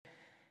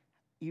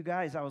You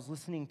guys, I was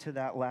listening to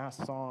that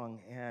last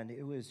song, and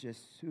it was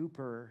just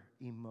super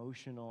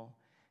emotional.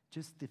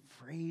 Just the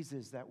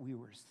phrases that we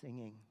were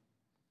singing.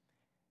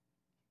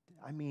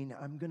 I mean,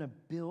 I'm going to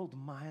build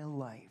my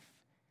life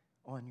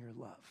on your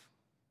love.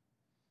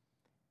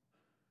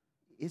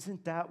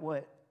 Isn't that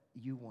what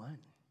you want?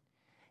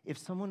 If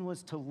someone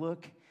was to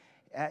look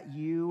at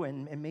you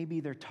and maybe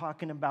they're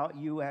talking about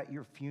you at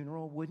your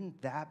funeral,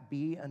 wouldn't that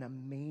be an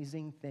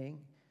amazing thing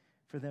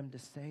for them to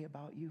say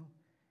about you?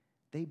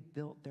 They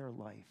built their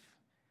life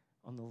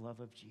on the love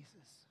of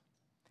Jesus.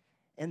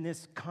 And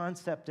this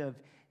concept of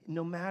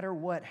no matter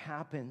what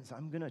happens,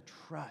 I'm going to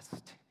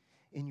trust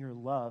in your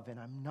love and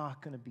I'm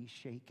not going to be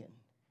shaken.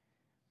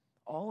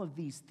 All of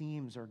these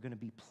themes are going to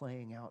be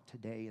playing out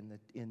today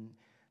in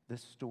the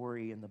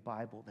story in the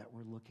Bible that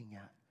we're looking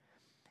at.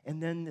 And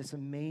then this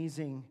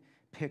amazing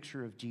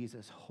picture of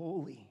Jesus,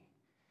 holy.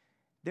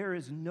 There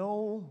is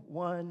no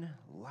one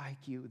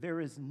like you.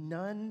 There is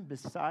none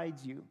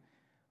besides you.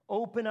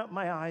 Open up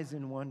my eyes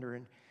in wonder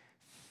and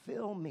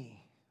fill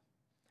me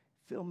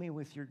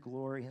with your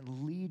glory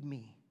and lead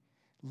me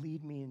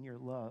in your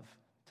love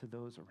to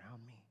those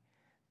around me.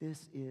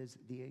 This is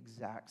the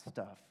exact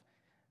stuff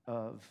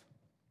of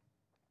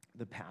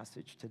the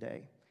passage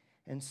today.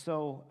 And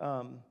so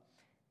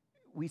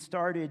we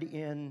started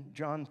in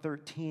John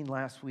 13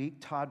 last week.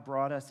 Todd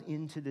brought us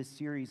into this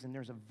series, and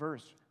there's a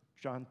verse,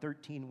 John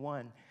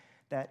 13:1,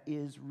 that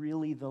is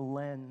really the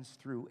lens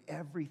through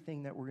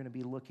everything that we're going to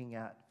be looking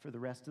at for the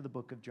rest of the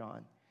book of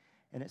John.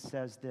 And it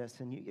says this,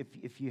 and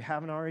if you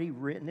haven't already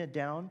written it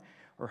down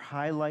or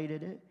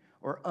highlighted it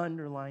or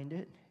underlined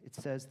it, it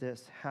says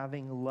this: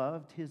 having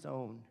loved his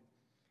own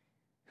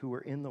who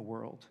were in the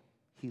world,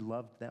 he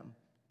loved them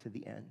to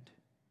the end.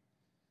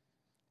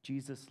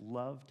 Jesus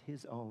loved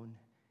his own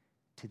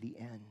to the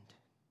end.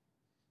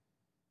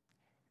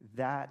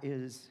 That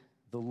is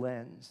the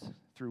lens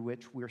through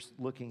which we're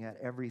looking at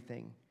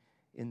everything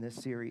in this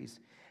series.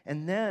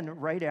 And then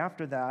right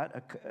after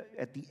that,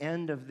 at the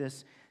end of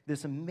this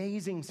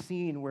amazing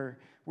scene where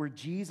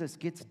Jesus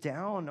gets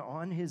down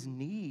on his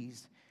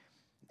knees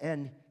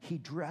and he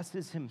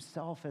dresses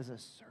himself as a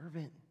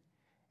servant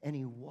and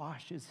he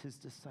washes his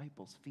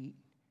disciples' feet.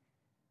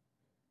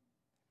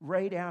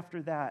 Right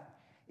after that,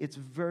 it's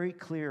very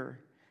clear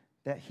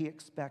that he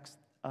expects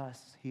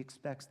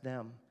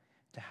them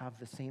to have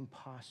the same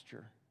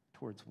posture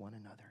towards one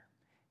another.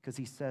 Because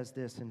he says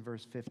this in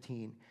verse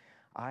 15,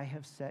 I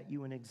have set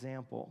you an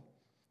example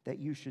that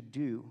you should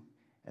do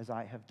as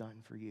I have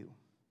done for you.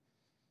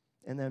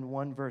 And then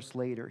one verse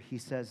later, he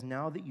says,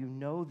 now that you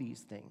know these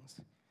things,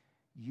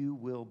 you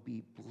will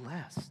be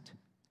blessed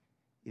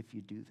if you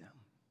do them.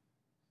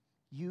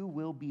 You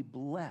will be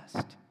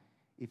blessed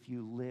if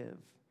you live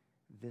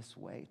this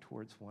way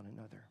towards one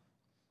another.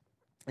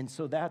 And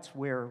so that's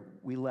where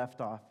we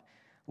left off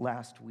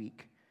last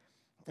week.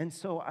 And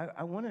so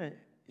I want to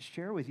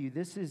share with you,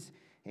 this is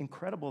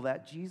incredible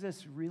that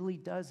Jesus really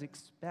does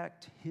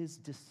expect his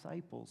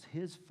disciples,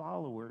 his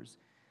followers,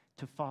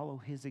 to follow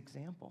his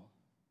example.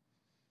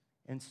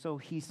 And so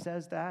he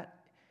says that,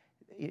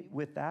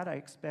 with that, I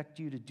expect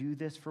you to do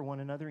this for one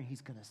another, and he's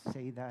going to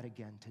say that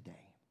again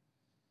today.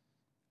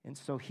 And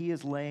so he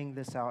is laying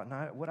this out.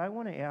 And what I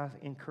want to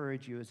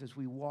encourage you is as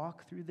we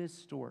walk through this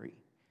story,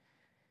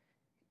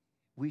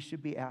 we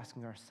should be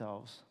asking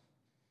ourselves,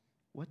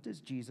 what does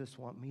Jesus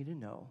want me to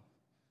know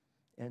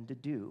and to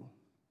do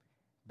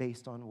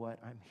based on what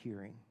I'm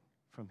hearing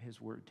from his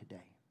word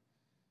today?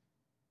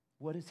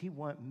 What does he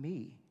want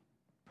me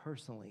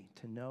personally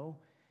to know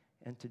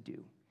and to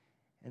do?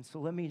 And so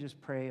let me just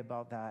pray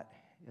about that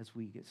as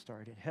we get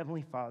started.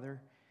 Heavenly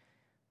Father,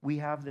 we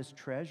have this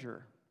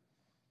treasure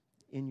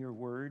in your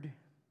word,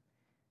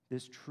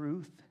 this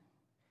truth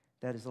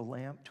that is a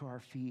lamp to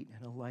our feet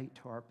and a light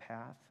to our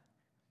path.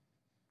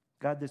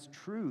 God, this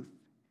truth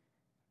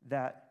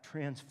that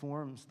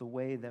transforms the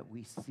way that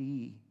we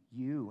see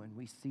you and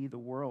we see the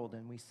world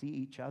and we see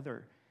each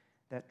other,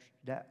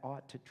 that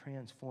ought to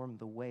transform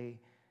the way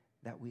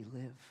that we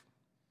live.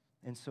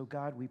 And so,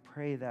 God, we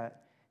pray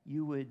that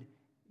you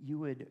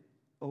would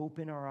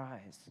open our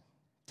eyes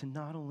to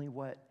not only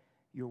what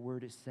your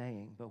word is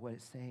saying, but what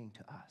it's saying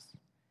to us,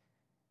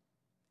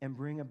 and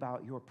bring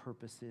about your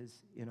purposes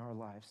in our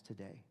lives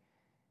today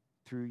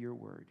through your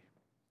word.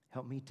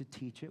 Help me to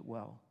teach it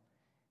well.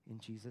 In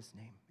Jesus'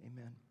 name,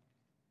 amen.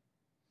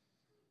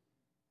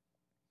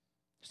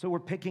 So we're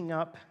picking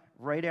up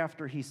right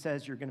after he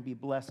says you're going to be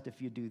blessed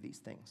if you do these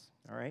things,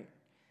 all right?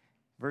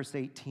 Verse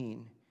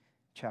 18,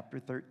 chapter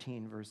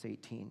 13, verse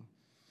 18.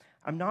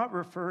 I'm not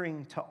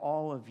referring to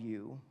all of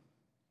you.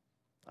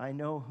 I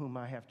know whom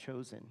I have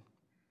chosen.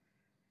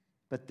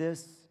 But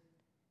this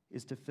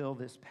is to fill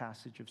this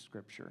passage of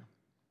Scripture.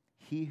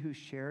 He who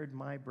shared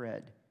my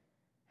bread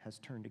has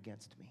turned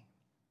against me.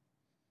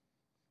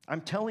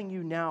 I'm telling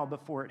you now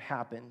before it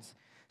happens,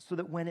 so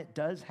that when it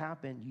does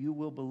happen, you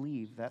will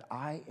believe that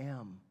I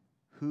am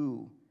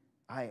who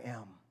I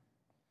am.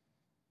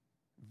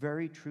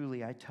 Very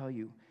truly, I tell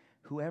you,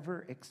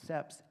 whoever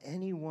accepts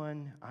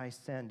anyone I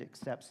send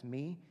accepts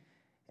me,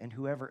 and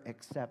whoever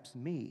accepts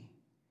me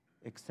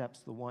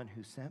accepts the one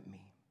who sent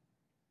me.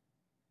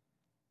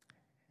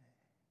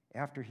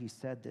 After he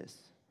said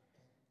this,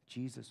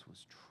 Jesus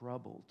was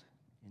troubled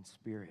in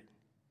spirit,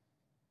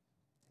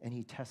 and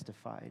he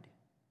testified,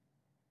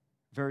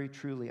 "Very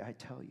truly, I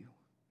tell you,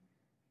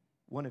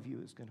 one of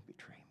you is going to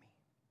betray me."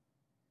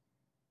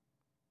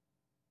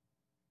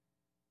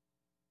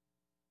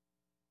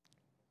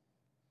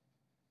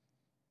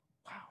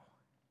 Wow.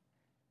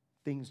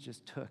 Things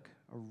just took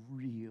a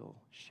real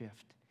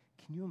shift.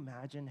 Can you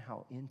imagine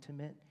how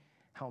intimate,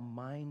 how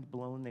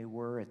mind-blown they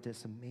were at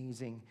this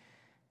amazing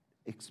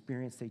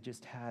experience they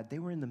just had? They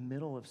were in the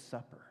middle of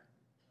supper.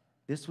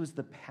 This was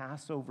the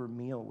Passover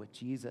meal with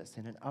Jesus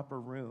in an upper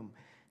room.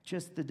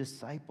 Just the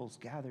disciples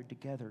gathered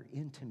together,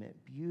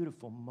 intimate,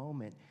 beautiful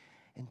moment.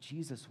 And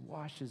Jesus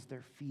washes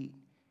their feet.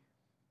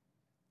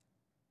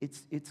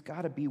 It's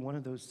got to be one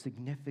of those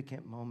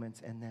significant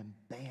moments. And then,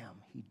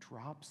 bam, he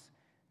drops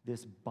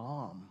this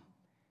bomb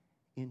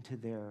into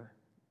their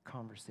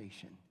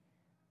conversation.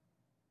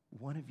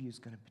 One of you is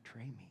going to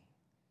betray me.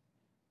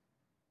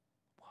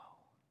 Whoa.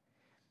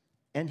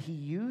 And he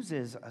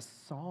uses a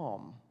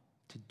psalm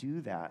to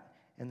do that.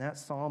 And that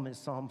psalm is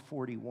Psalm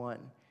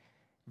 41.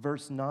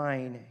 Verse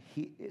 9,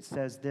 it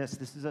says this.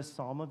 This is a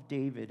psalm of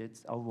David.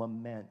 It's a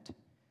lament,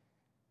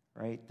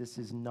 right? This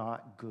is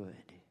not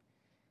good.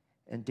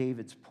 And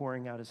David's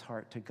pouring out his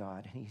heart to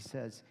God. And he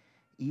says,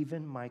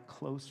 "Even my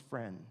close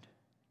friend,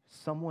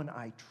 someone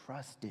I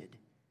trusted,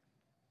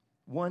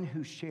 one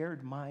who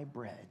shared my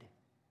bread,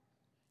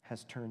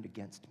 has turned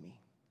against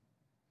me."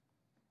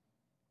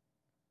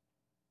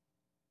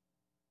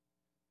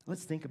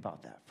 Let's think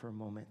about that for a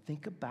moment.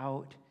 Think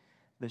about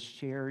the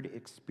shared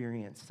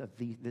experience of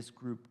this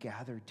group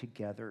gathered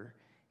together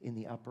in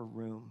the upper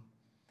room.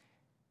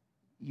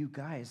 You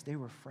guys, they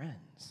were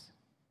friends.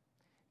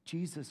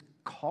 Jesus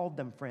called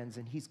them friends,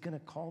 and he's going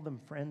to call them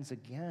friends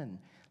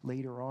again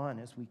later on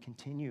as we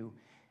continue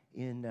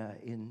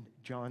in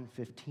John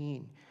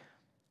 15.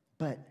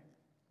 But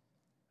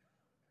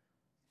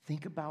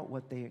think about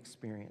what they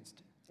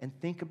experienced. And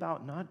think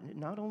about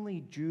not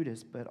only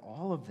Judas, but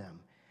all of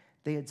them.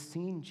 They had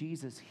seen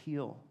Jesus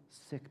heal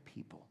sick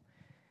people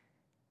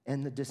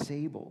and the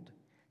disabled.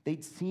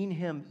 They'd seen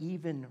him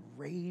even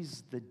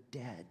raise the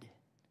dead.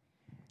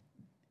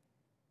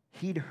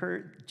 He'd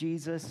heard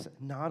Jesus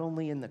not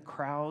only in the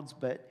crowds,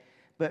 but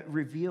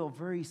reveal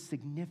very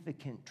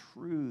significant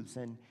truths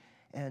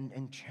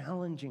and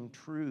challenging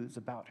truths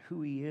about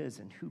who he is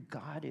and who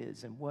God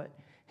is and what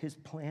his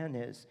plan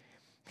is.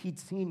 He'd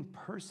seen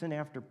person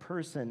after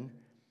person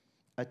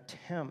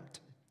attempt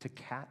to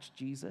catch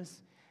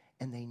Jesus,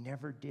 and they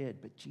never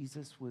did. But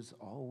Jesus was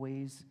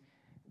always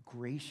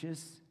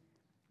gracious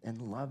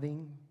and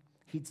loving.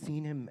 He'd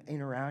seen him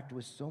interact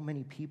with so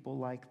many people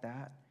like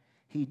that.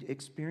 He'd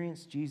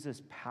experienced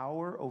Jesus'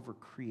 power over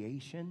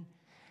creation.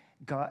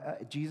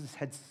 Jesus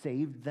had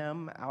saved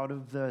them out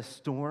of the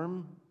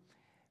storm,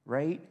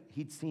 right?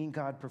 He'd seen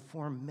God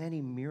perform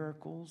many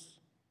miracles.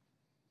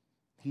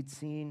 He'd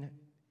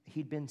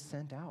been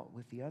sent out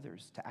with the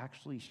others to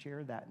actually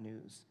share that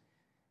news,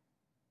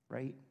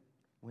 right?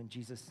 When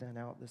Jesus sent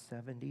out the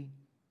 70.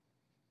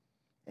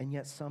 And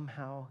yet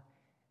somehow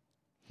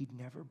he'd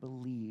never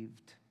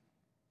believed.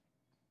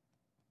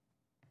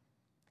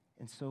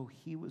 And so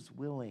he was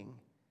willing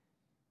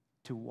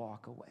to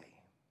walk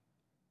away.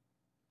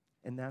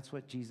 And that's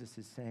what Jesus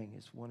is saying,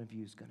 is one of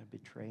you is going to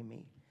betray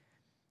me.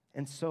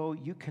 And so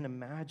you can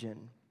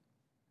imagine,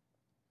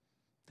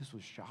 this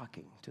was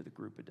shocking to the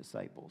group of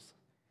disciples.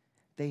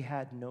 They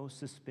had no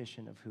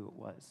suspicion of who it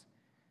was.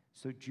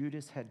 So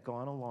Judas had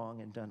gone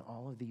along and done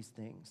all of these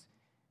things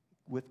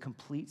with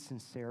complete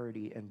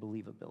sincerity and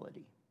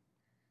believability,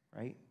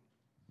 right?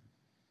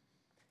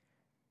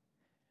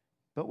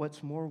 But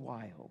what's more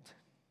wild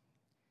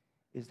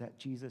is that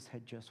Jesus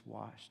had just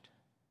washed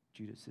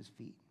Judas's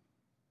feet.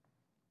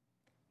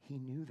 He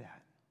knew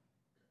that.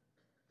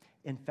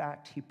 In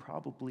fact,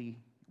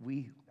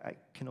 I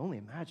can only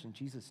imagine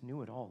Jesus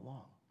knew it all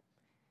along.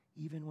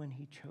 Even when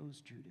he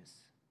chose Judas,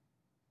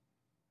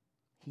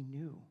 he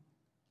knew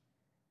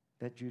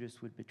that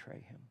Judas would betray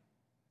him.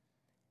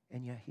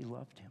 And yet he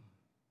loved him.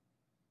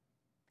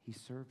 He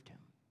served him.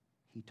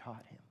 He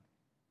taught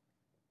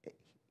him.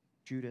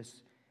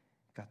 Judas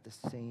got the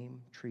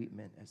same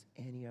treatment as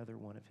any other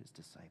one of his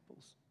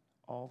disciples,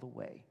 all the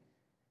way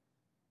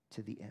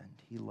to the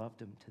end. He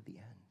loved him to the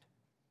end.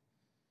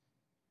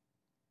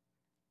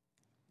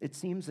 It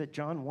seems that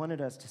John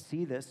wanted us to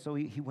see this, so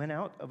he went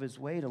out of his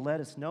way to let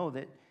us know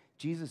that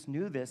Jesus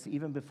knew this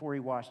even before he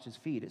washed his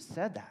feet. It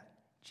said that.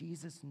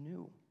 Jesus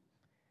knew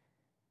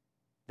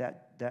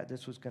that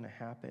this was going to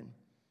happen.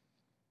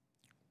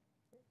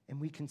 And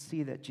we can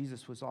see that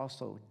Jesus was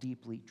also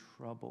deeply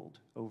troubled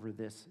over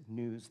this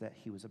news that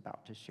he was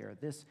about to share.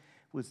 This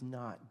was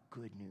not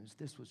good news.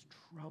 This was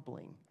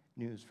troubling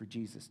news for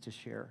Jesus to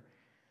share.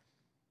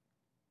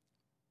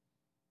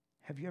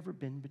 Have you ever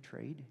been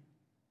betrayed?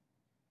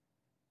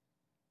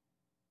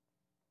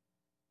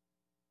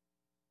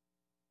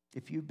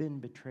 If you've been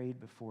betrayed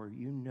before,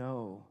 you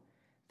know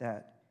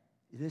that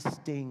this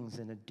stings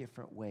in a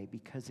different way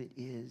because it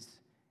is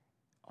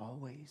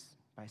always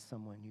by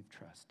someone you've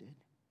trusted,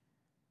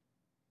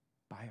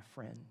 by a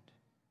friend,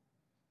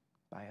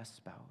 by a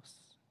spouse.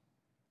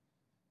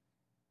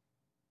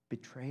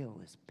 Betrayal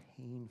is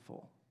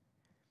painful.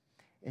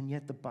 And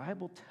yet the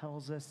Bible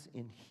tells us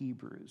in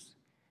Hebrews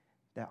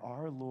that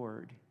our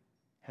Lord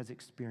has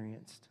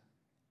experienced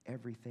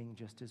everything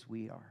just as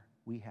we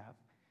have,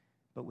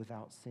 but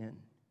without sin.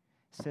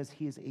 It says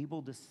he is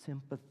able to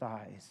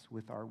sympathize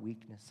with our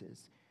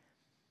weaknesses.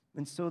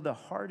 And so the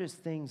hardest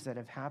things that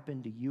have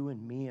happened to you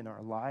and me in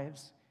our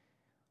lives,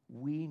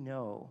 we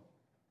know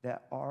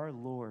that our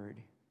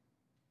Lord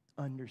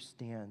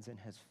understands and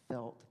has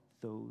felt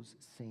those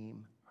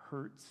same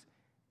hurts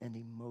and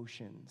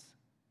emotions.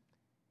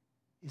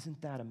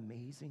 Isn't that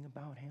amazing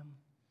about him?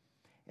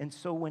 And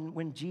so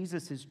when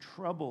Jesus is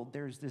troubled,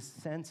 there's this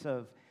sense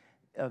of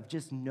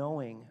just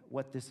knowing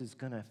what this is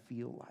going to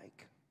feel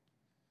like.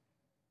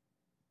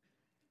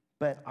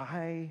 But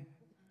I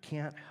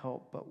can't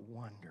help but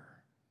wonder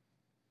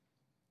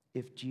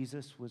if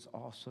Jesus was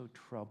also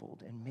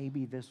troubled, and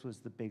maybe this was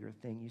the bigger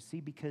thing. You see,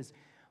 because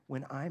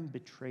when I'm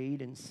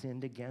betrayed and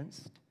sinned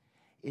against,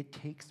 it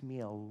takes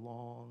me a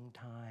long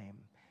time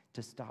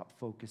to stop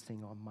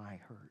focusing on my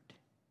hurt.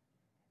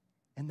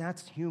 And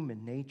that's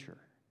human nature.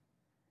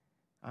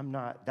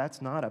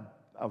 That's not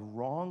a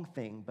wrong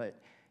thing,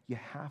 but you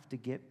have to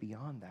get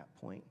beyond that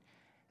point.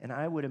 And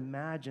I would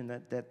imagine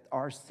that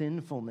our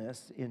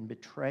sinfulness in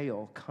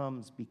betrayal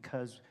comes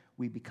because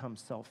we become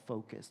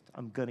self-focused.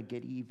 I'm going to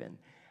get even.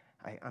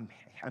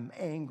 I'm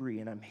angry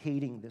and I'm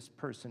hating this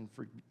person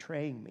for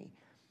betraying me.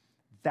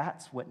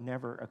 That's what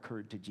never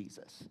occurred to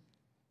Jesus,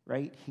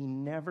 right? He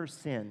never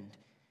sinned,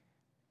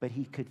 but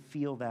he could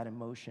feel that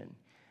emotion.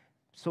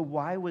 So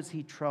why was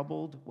he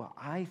troubled? Well,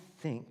 I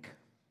think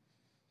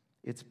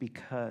it's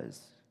because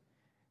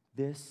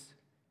this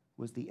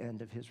was the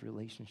end of his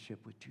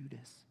relationship with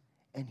Judas,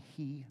 and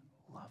he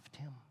loved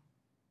him.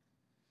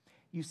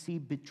 You see,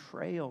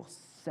 betrayal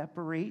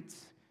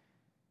separates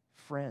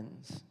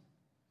friends,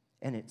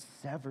 and it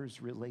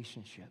severs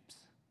relationships.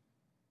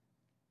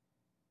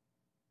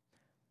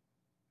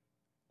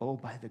 Oh,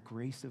 by the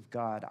grace of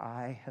God,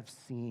 I have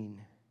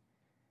seen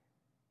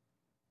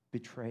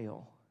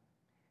betrayal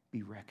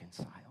be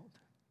reconciled.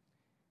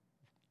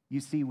 You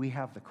see, we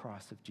have the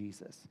cross of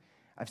Jesus.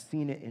 I've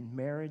seen it in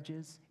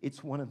marriages.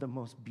 It's one of the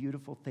most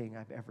beautiful things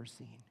I've ever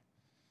seen.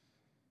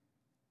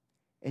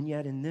 And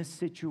yet in this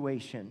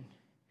situation,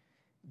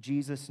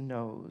 Jesus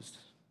knows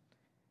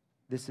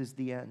this is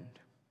the end.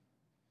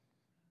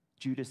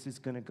 Judas is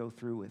going to go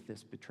through with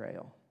this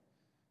betrayal.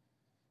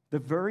 The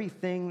very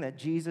thing that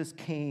Jesus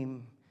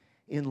came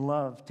in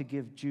love to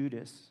give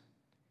Judas,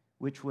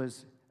 which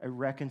was a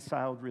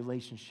reconciled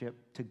relationship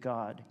to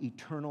God,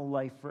 eternal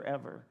life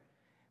forever,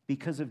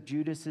 because of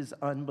Judas's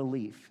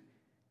unbelief,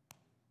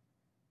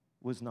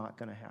 was not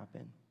going to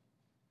happen.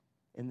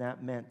 And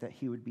that meant that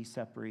he would be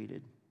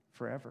separated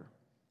forever.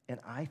 And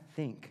I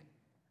think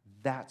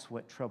that's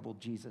what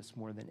troubled Jesus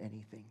more than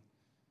anything,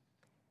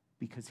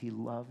 because he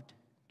loved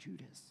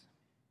Judas.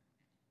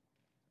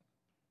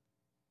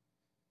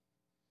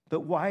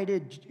 But why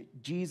did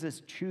Jesus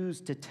choose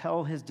to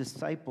tell his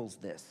disciples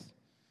this?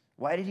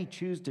 Why did he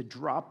choose to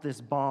drop this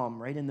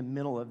bomb right in the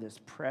middle of this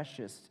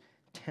precious,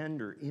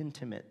 tender,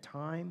 intimate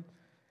time?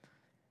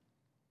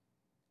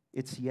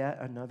 It's yet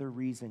another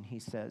reason, he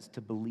says,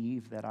 to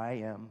believe that I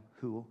am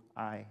who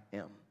I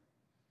am.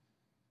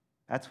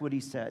 That's what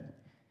he said.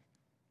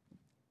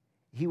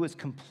 He was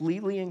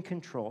completely in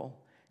control,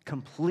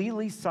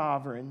 completely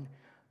sovereign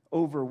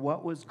over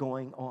what was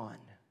going on.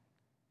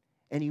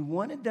 And he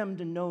wanted them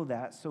to know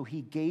that, so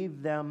he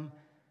gave them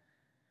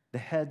the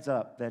heads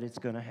up that it's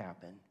going to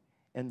happen.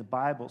 And the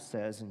Bible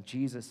says, and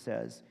Jesus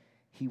says,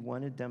 he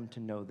wanted them to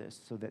know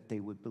this so that they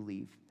would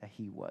believe that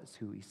he was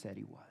who he said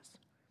he was.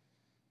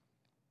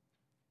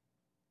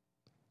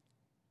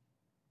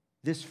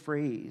 This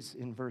phrase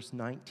in verse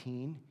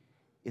 19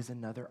 is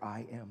another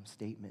I am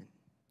statement.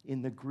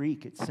 In the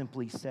Greek, it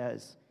simply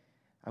says,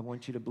 I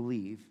want you to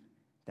believe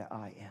that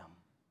I am.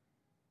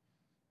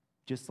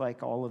 Just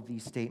like all of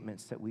these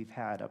statements that we've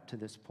had up to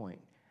this point.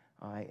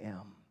 I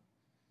am.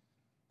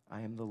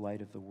 I am the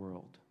light of the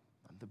world.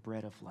 I'm the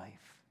bread of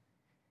life.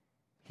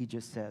 He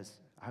just says,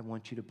 I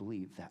want you to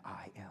believe that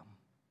I am.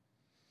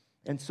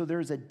 And so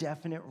there's a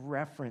definite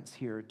reference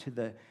here to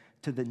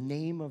the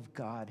name of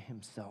God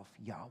himself,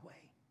 Yahweh.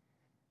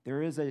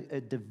 There is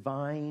a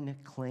divine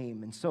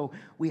claim. And so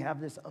we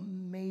have this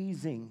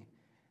amazing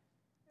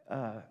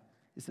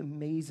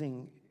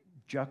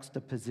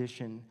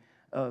juxtaposition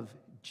of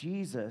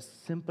Jesus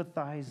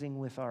sympathizing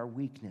with our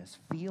weakness,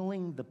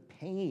 feeling the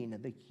pain,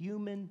 the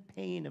human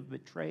pain of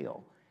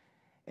betrayal.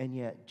 And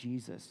yet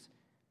Jesus,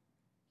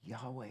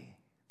 Yahweh,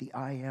 the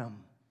I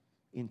am,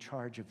 in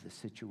charge of the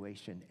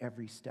situation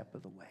every step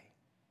of the way.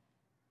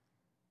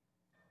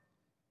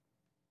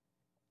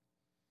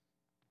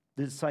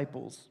 The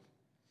disciples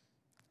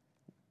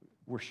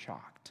were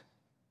shocked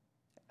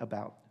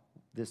about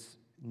this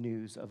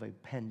news of a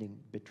pending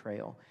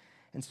betrayal.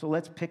 And so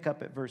let's pick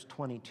up at verse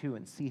 22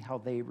 and see how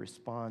they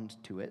respond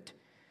to it.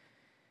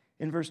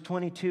 In verse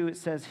 22, it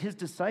says, his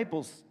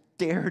disciples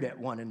stared at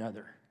one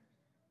another,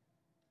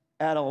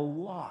 at a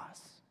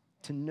loss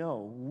to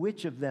know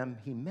which of them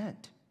he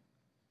meant.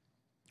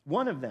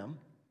 One of them,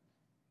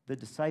 the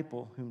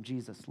disciple whom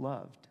Jesus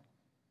loved,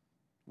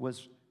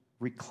 was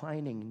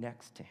reclining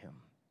next to him.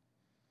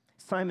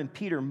 Simon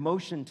Peter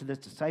motioned to this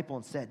disciple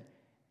and said,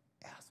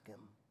 ask him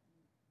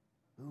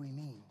who he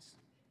means.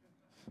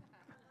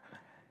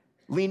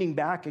 Leaning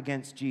back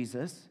against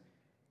Jesus,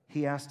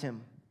 he asked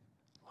him,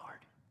 Lord,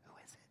 who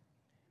is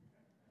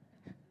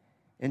it?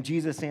 And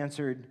Jesus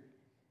answered,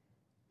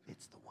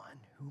 it's the one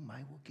whom I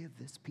will give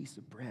this piece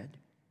of bread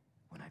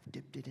when I've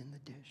dipped it in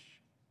the dish.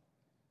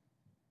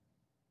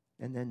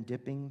 And then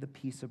dipping the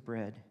piece of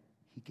bread,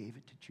 he gave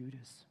it to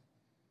Judas,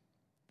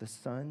 the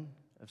son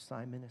of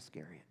Simon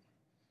Iscariot.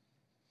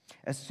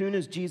 As soon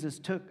as Judas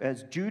took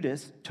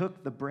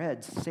the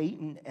bread,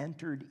 Satan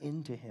entered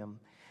into him.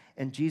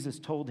 And Jesus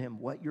told him,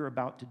 what you're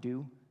about to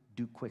do,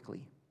 do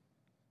quickly.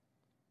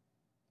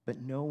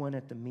 But no one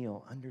at the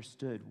meal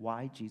understood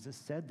why Jesus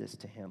said this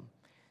to him.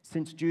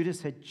 Since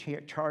Judas had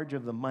charge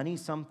of the money,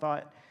 some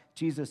thought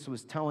Jesus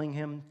was telling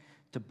him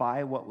to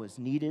buy what was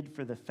needed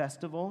for the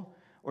festival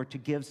or to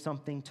give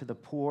something to the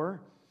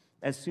poor.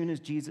 As soon as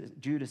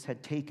Judas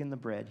had taken the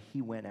bread,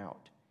 he went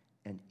out,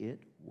 and it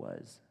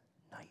was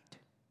night.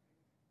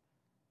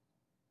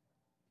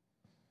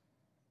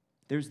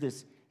 There's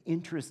this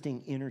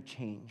interesting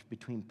interchange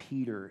between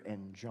Peter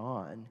and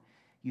John.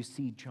 You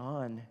see,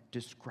 John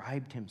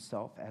described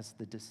himself as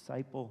the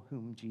disciple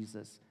whom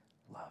Jesus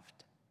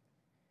loved.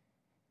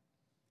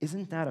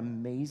 Isn't that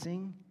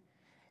amazing?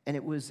 And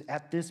it was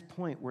at this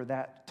point where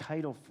that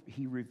title,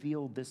 he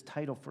revealed this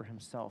title for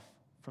himself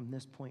from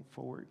this point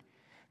forward.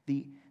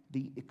 The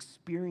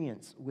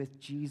experience with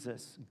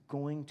Jesus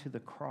going to the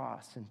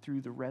cross and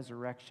through the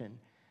resurrection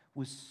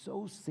was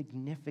so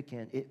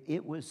significant.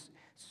 It was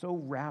so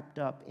wrapped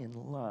up in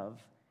love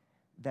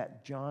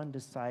that John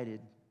decided,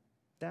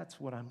 that's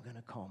what I'm going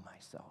to call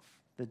myself,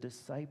 the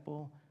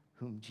disciple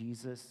whom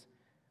Jesus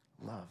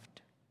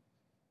loved.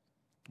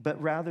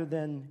 But rather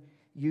than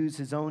use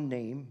his own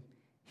name,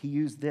 he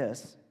used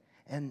this.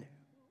 And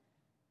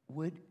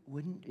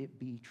wouldn't it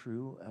be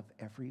true of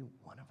every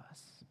one of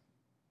us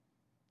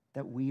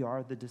that we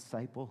are the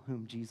disciple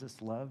whom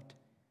Jesus loved?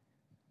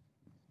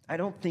 I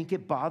don't think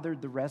it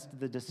bothered the rest of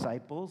the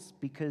disciples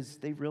because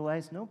they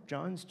realized, nope,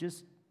 John's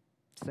just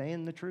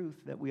saying the truth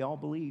that we all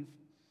believe.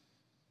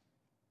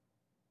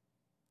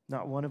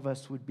 Not one of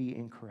us would be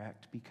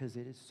incorrect because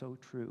it is so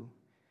true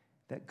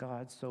that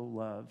God so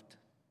loved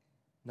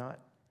not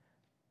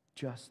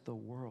just the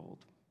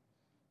world,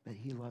 but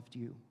he loved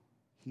you.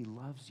 He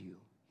loves you.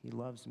 He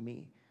loves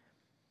me.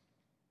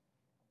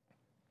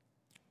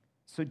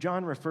 So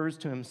John refers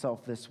to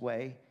himself this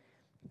way,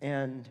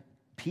 and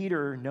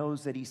Peter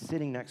knows that he's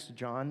sitting next to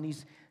John.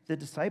 The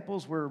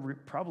disciples were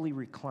probably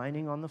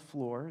reclining on the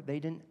floor. They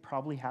didn't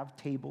probably have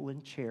table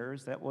and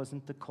chairs. That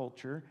wasn't the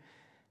culture.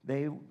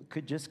 They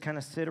could just kind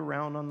of sit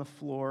around on the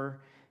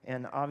floor,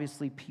 and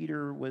obviously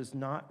Peter was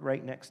not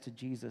right next to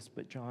Jesus,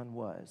 but John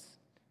was.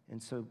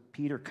 And so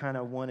Peter kind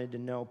of wanted to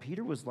know.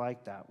 Peter was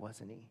like that,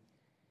 wasn't he?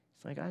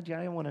 It's like,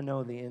 I want to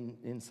know the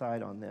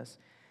inside on this.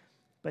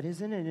 But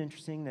isn't it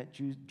interesting that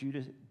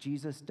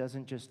Jesus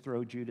doesn't just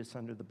throw Judas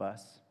under the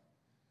bus?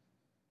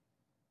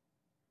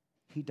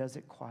 He does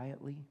it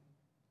quietly,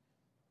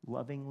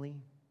 lovingly.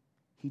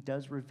 He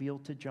does reveal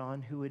to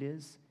John who it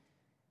is,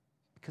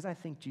 because I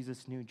think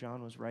Jesus knew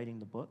John was writing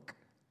the book.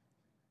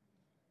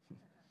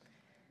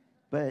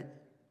 But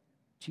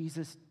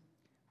Jesus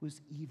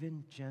was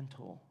even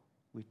gentle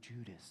with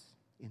Judas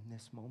in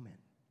this moment.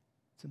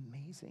 It's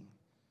amazing.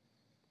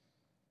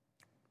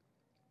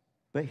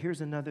 But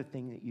here's another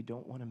thing that you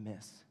don't want to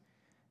miss.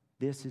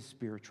 This is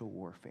spiritual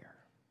warfare.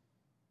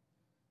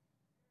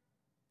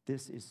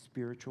 This is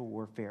spiritual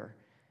warfare.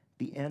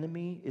 The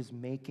enemy is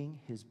making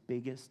his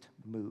biggest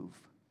move.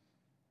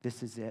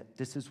 This is it.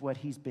 This is what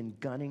he's been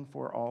gunning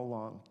for all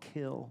along.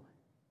 Kill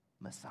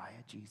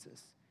Messiah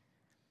Jesus.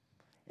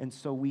 And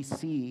so we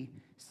see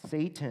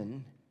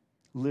Satan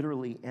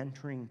literally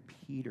entering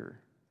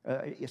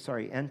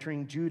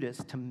entering Judas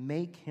to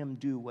make him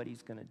do what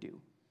he's going to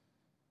do.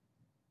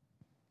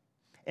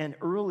 And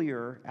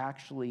earlier,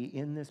 actually,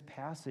 in this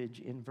passage,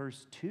 in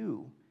verse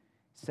 2,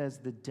 says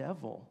the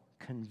devil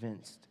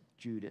convinced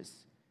Judas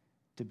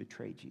to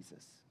betray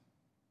Jesus.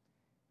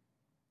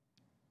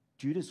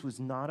 Judas was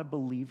not a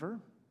believer,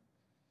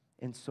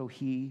 and so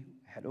he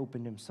had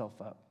opened himself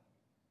up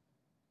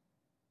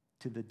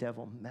to the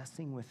devil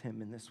messing with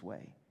him in this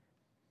way.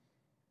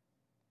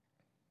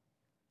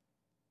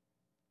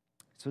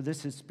 So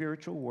this is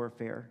spiritual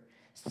warfare.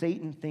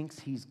 Satan thinks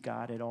he's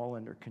got it all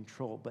under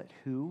control, but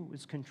who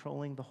was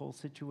controlling the whole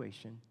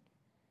situation?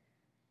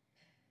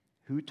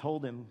 Who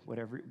told him,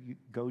 whatever, you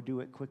go do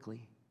it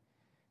quickly?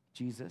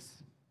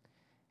 Jesus.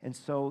 And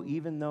so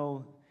even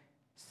though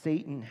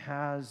Satan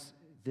has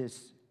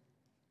this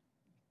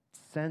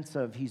sense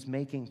of he's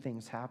making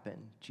things happen,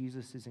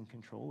 Jesus is in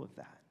control of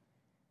that.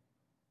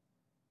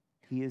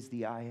 He is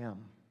the I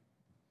am.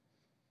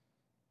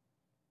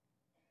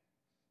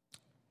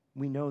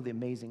 We know the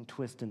amazing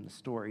twist in the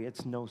story.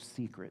 It's no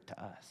secret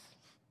to us.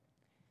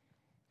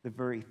 The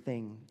very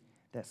thing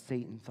that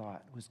Satan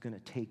thought was going to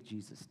take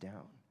Jesus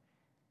down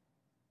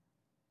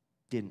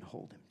didn't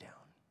hold him down.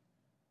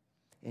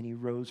 And he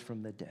rose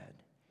from the dead.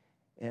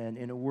 And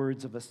in the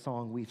words of a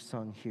song we've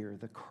sung here,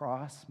 the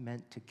cross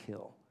meant to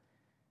kill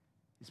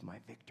is my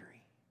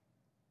victory.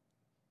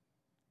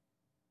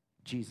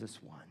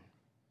 Jesus won.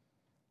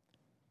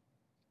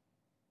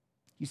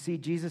 You see,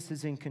 Jesus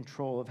is in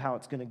control of how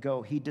it's going to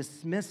go. He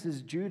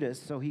dismisses Judas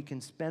so he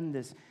can spend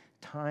this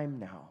time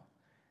now,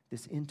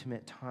 this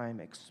intimate time,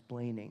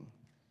 explaining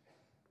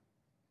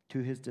to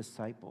his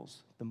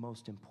disciples the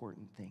most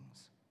important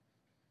things.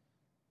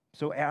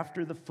 So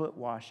after the foot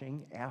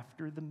washing,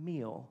 after the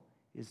meal,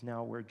 is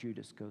now where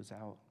Judas goes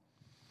out.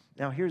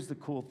 Now here's the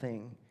cool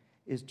thing,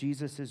 is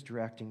Jesus is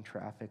directing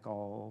traffic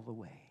all the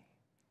way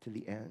to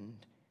the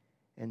end.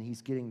 And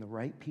he's getting the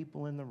right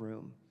people in the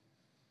room.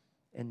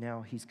 And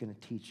now he's going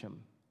to teach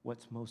them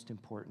what's most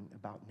important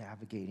about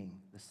navigating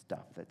the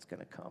stuff that's going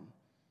to come.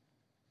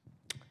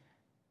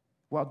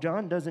 While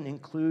John doesn't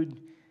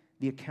include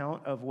the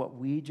account of what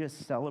we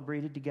just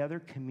celebrated together,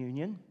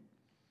 communion,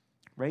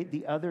 right?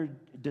 The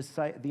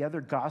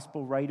other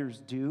gospel writers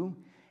do,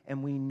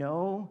 and we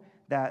know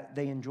that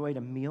they enjoyed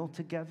a meal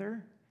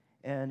together,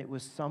 and it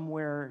was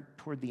somewhere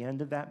toward the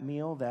end of that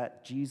meal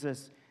that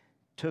Jesus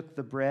took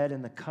the bread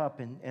and the cup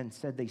and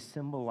said they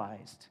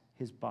symbolized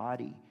his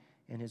body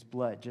and his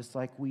blood, just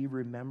like we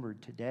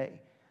remembered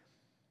today.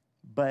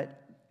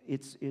 But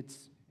it's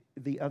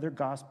the other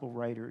gospel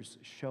writers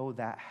show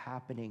that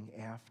happening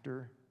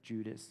after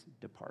Judas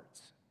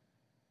departs.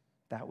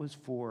 That was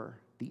for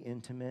the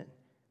intimate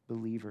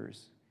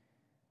believers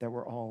that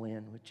were all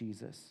in with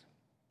Jesus.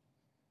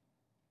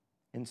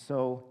 And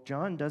so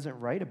John doesn't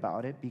write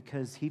about it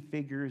because he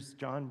figures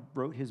John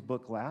wrote his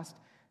book last.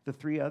 The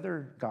three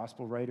other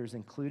gospel writers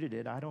included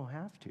it. I don't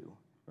have to,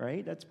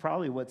 right? That's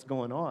probably what's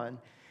going on.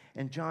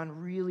 And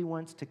John really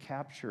wants to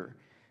capture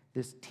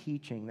this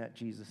teaching that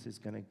Jesus is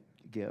going to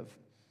give.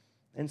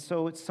 And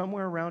so it's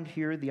somewhere around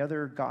here, the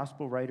other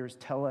gospel writers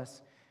tell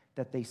us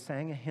that they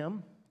sang a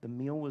hymn, the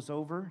meal was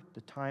over,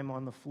 the time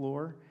on the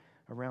floor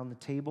around the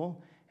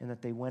table, and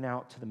that they went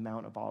out to the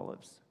Mount of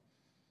Olives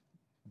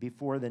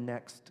before the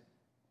next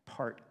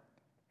part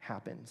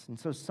happens. And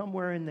so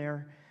somewhere in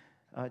there,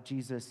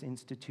 Jesus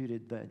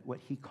instituted what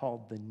he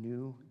called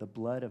the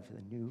blood of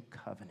the new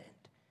covenant,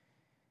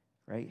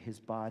 right? His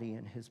body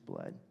and his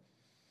blood.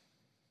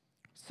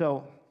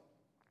 So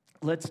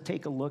let's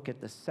take a look at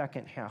the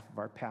second half of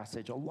our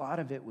passage. A lot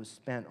of it was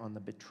spent on the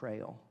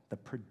betrayal, the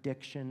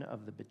prediction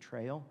of the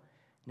betrayal.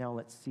 Now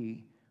let's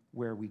see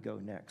where we go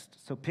next.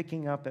 So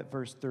picking up at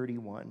verse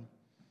 31.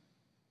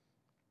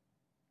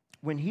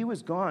 When he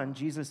was gone,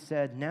 Jesus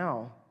said,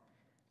 "Now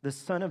the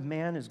Son of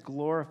Man is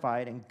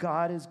glorified, and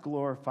God is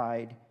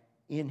glorified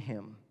in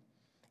him.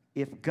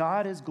 If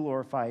God is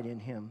glorified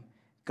in him,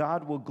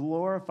 God will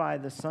glorify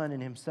the Son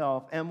in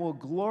himself and will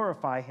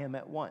glorify him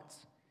at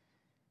once."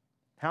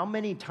 How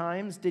many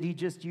times did he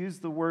just use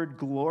the word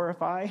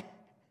glorify?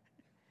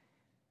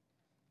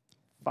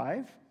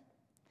 5?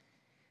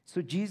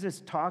 So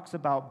Jesus talks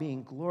about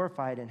being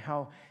glorified and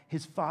how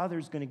his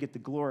Father's going to get the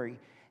glory.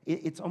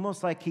 It's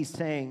almost like he's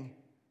saying,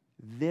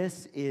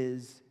 this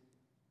is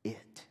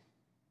it.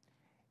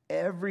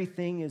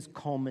 Everything is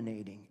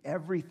culminating.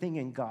 Everything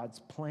in God's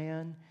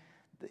plan,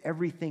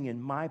 everything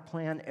in my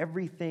plan,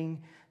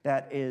 everything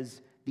that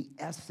is the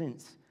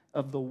essence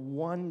of the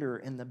wonder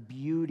and the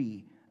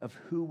beauty of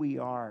who we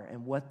are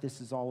and what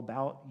this is all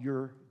about,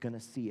 you're going to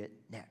see it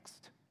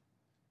next.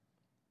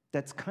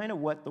 That's kind of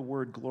what the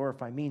word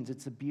glorify means.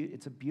 It's a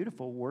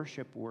beautiful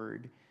worship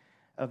word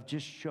of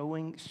just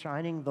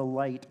shining the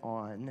light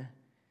on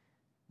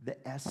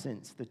the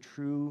essence, the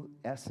true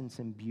essence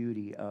and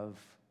beauty of,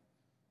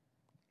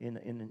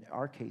 in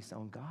our case,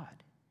 on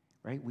God,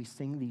 right? We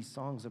sing these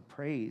songs of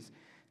praise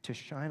to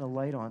shine a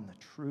light on the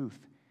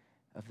truth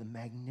of the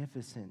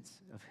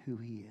magnificence of who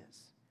he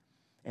is.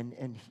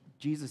 And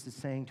Jesus is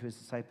saying to his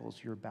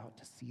disciples, you're about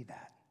to see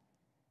that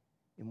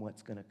in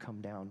what's going to come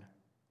down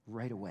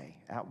right away,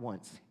 at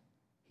once,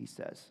 he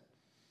says.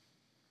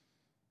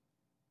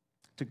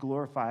 To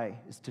glorify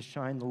is to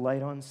shine the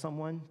light on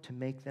someone, to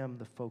make them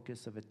the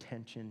focus of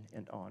attention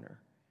and honor.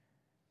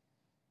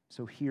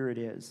 So here it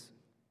is.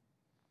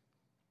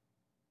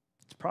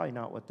 It's probably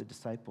not what the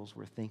disciples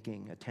were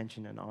thinking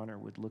attention and honor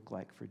would look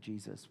like for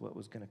Jesus, what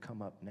was going to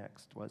come up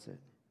next, was it?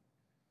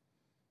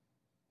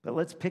 But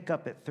let's pick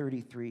up at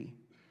 33.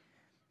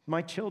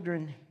 My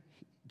children,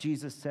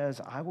 Jesus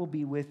says, I will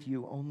be with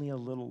you only a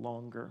little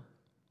longer.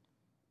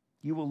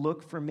 You will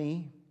look for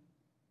me,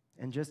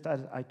 and just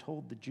as I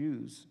told the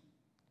Jews,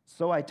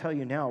 so I tell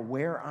you now,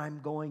 where I'm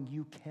going,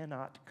 you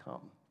cannot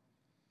come.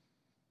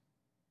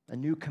 A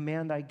new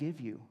command I give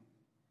you,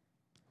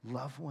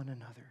 love one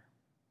another.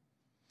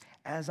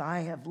 As I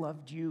have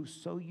loved you,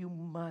 so you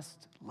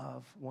must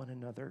love one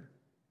another.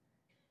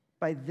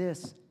 By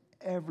this,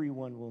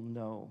 everyone will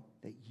know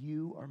that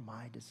you are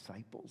my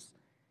disciples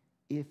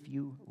if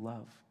you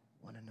love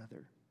one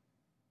another.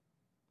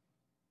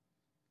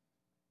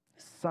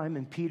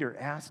 Simon Peter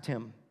asked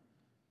him,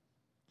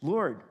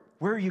 "Lord,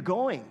 where are you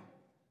going?"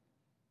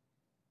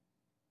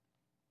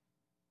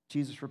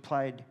 Jesus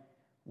replied,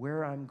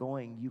 "Where I'm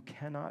going, you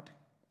cannot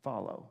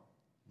follow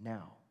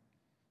now,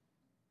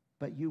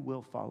 but you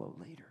will follow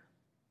later."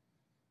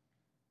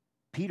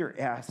 Peter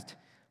asked,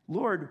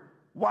 "Lord,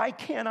 why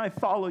can't I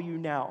follow you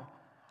now?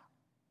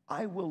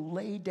 I will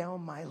lay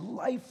down my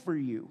life for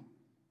you."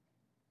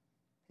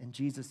 And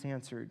Jesus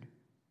answered,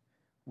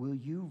 "Will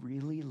you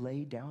really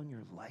lay down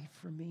your life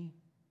for me?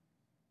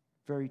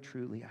 Very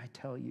truly, I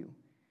tell you,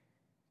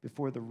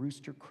 before the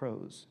rooster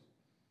crows,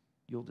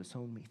 you'll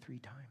disown me 3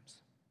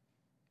 times.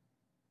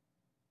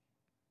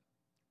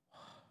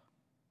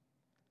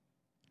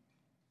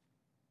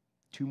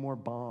 Two more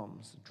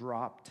bombs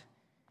dropped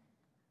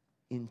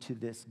into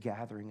this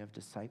gathering of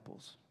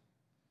disciples.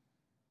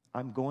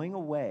 I'm going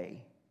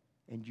away,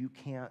 and you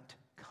can't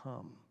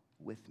come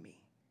with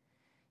me.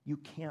 You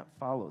can't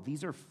follow.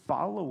 These are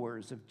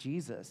followers of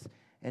Jesus,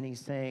 and he's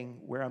saying,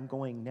 where I'm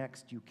going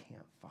next, you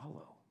can't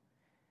follow.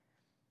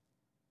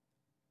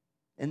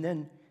 And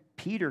then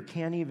Peter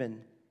can't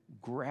even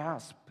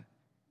grasp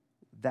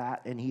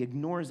that, and he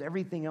ignores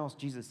everything else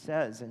Jesus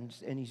says, and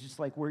he's just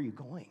like, where are you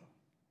going?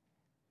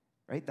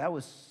 Right? That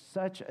was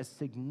such a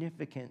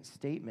significant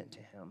statement to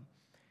him.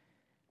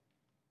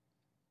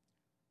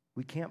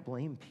 We can't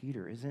blame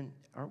Peter.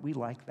 Aren't we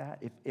like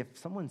that? If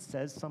someone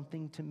says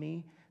something to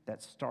me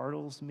that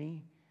startles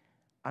me,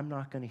 I'm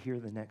not going to hear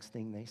the next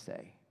thing they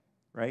say,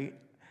 right?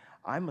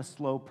 I'm a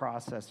slow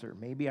processor.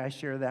 Maybe I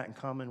share that in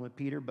common with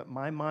Peter, but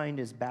my mind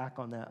is back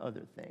on that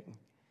other thing.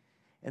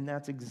 And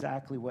that's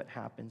exactly what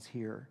happens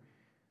here.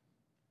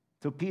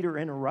 So Peter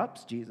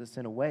interrupts Jesus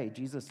in a way.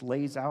 Jesus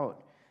lays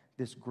out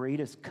this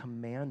greatest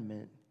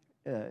commandment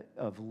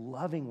of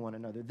loving one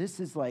another. This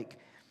is like,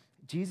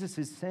 Jesus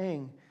is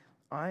saying,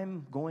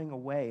 I'm going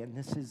away, and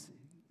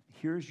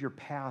here's your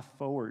path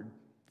forward,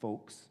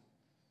 folks.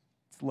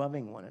 It's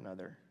loving one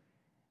another.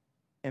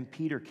 And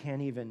Peter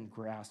can't even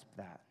grasp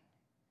that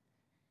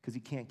because he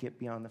can't get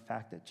beyond the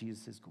fact that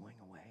Jesus is going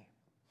away.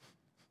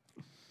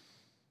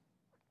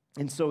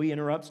 And so he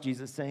interrupts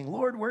Jesus saying,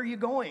 Lord, where are you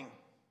going?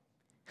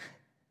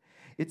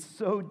 It's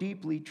so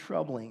deeply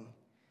troubling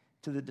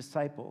to the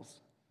disciples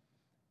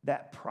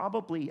that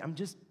probably, I'm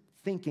just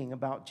thinking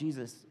about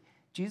Jesus.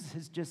 Jesus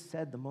has just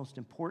said the most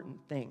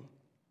important thing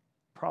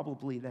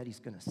probably that he's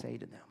going to say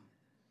to them.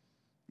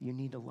 You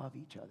need to love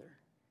each other.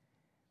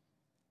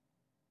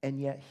 And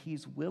yet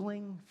he's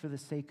willing, for the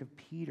sake of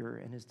Peter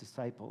and his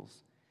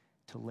disciples,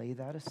 to lay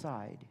that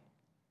aside.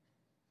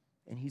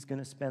 And he's going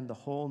to spend the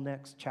whole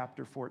next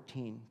chapter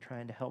 14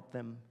 trying to help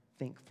them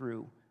think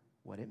through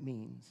what it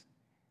means.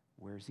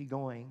 Where's he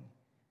going?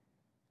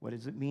 What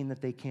does it mean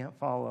that they can't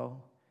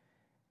follow?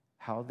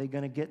 How are they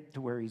going to get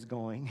to where he's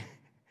going?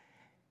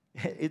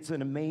 It's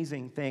an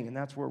amazing thing, and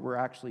that's where we're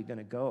actually going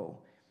to go,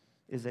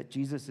 is that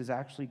Jesus is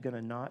actually going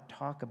to not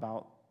talk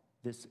about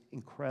this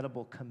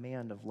incredible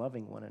command of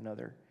loving one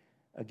another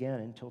again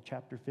until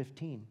chapter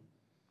 15,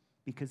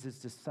 because his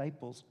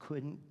disciples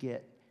couldn't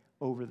get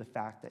over the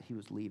fact that he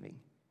was leaving.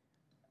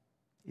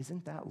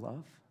 Isn't that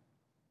love?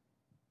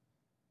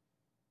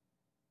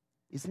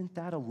 Isn't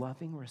that a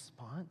loving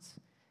response?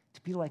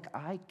 To be like,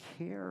 I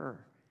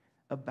care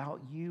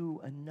about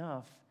you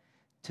enough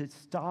to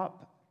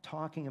stop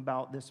talking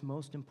about this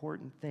most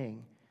important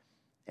thing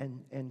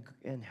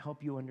and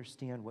help you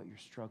understand what you're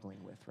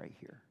struggling with right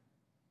here.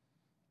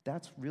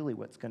 That's really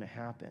what's going to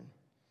happen.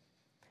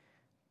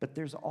 But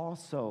there's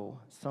also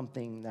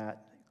something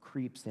that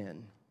creeps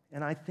in,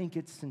 and I think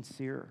it's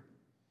sincere.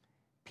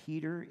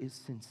 Peter is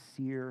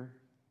sincere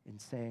in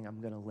saying, I'm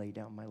going to lay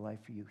down my life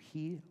for you.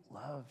 He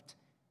loved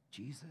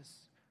Jesus.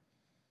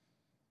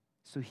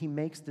 So he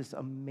makes this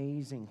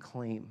amazing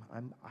claim,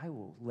 I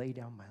will lay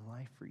down my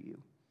life for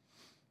you.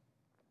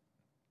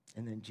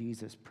 And then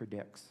Jesus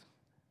predicts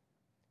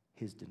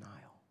his denial.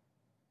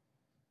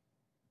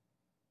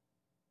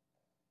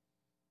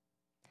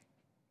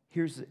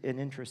 Here's an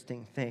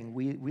interesting thing.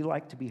 We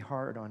like to be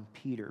hard on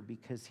Peter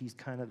because he's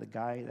kind of the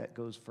guy that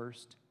goes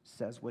first,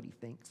 says what he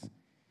thinks.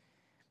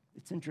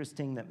 It's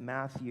interesting that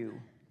Matthew,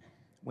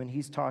 when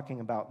he's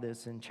talking about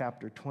this in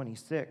chapter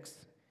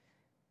 26,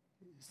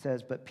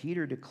 says, but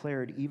Peter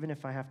declared, even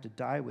if I have to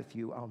die with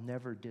you, I'll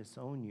never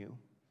disown you.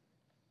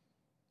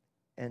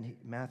 And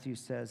Matthew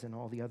says, and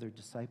all the other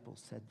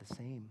disciples said the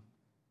same.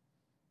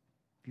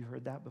 Have you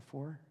heard that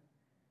before?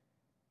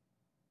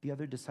 The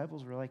other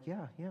disciples were like,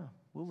 yeah,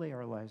 we'll lay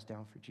our lives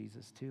down for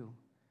Jesus too.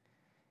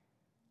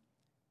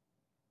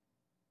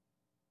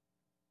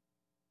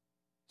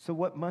 So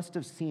what must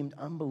have seemed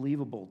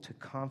unbelievable to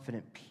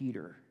confident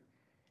Peter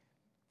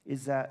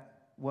is that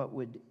what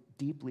would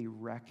deeply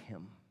wreck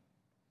him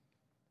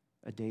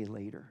a day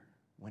later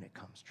when it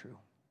comes true,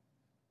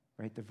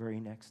 right? The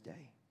very next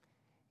day,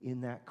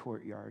 in that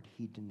courtyard,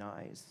 he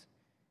denies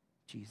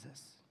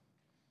Jesus.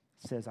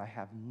 Says, I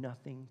have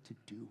nothing to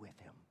do with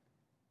him.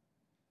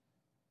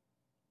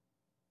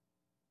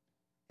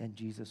 And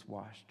Jesus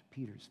washed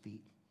Peter's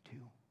feet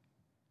too.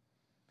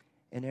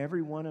 And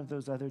every one of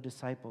those other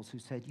disciples who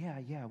said, yeah,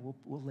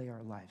 we'll lay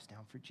our lives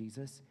down for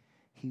Jesus,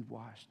 he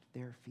washed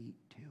their feet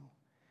too,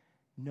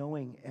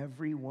 knowing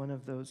every one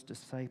of those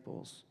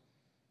disciples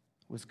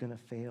was going to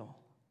fail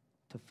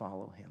to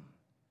follow him.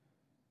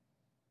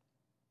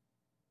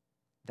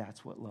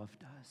 That's what love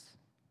does.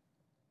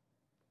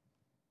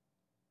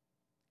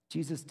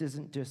 Jesus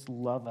doesn't just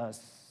love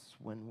us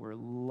when we're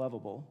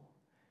lovable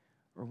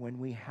or when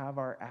we have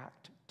our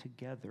act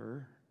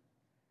together,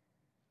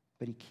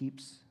 but he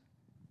keeps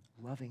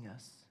loving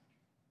us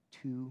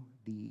to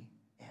the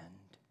end.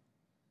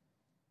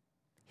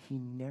 He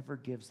never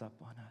gives up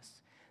on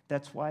us.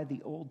 That's why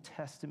the Old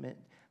Testament,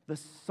 the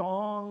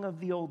song of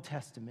the Old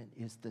Testament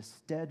is the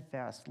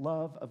steadfast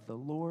love of the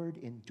Lord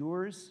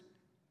endures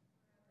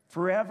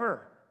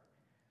forever.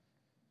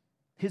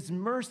 His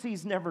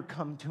mercies never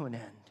come to an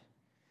end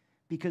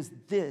because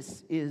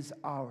this is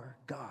our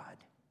God.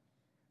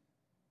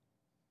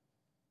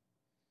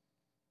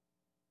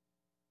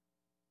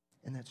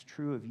 And that's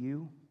true of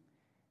you,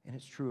 and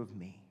it's true of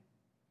me.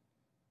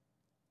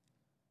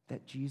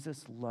 That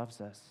Jesus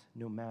loves us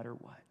no matter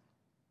what.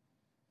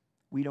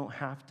 We don't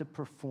have to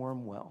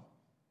perform well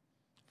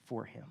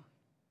for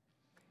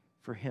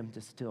him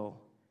to still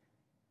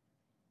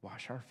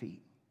wash our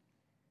feet,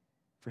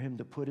 for him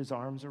to put his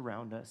arms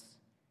around us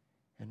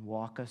and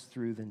walk us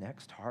through the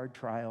next hard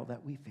trial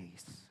that we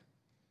face.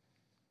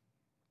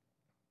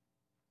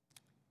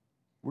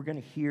 We're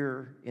going to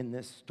hear in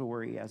this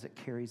story as it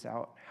carries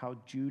out how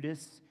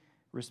Judas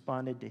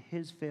responded to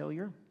his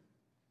failure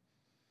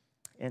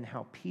and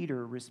how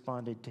Peter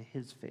responded to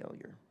his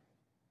failure.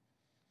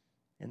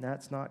 And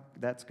that's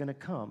going to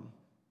come,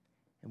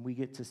 and we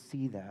get to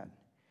see that.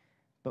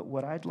 But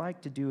what I'd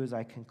like to do as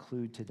I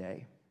conclude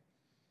today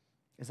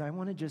is I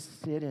want to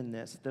just sit in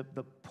this.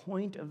 The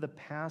point of the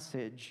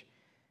passage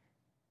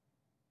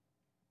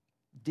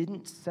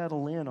didn't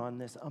settle in on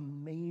this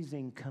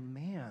amazing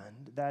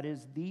command that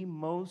is the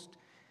most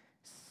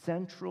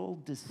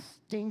central,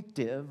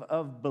 distinctive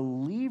of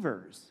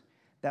believers,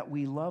 that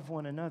we love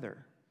one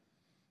another.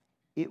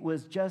 It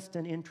was just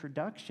an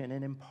introduction,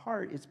 and in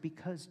part, it's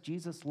because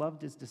Jesus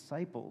loved his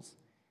disciples.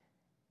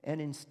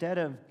 And instead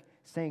of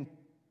saying,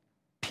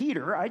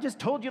 Peter, I just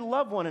told you to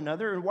love one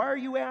another, and why are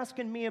you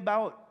asking me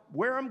about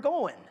where I'm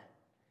going?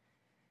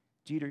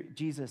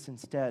 Jesus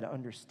instead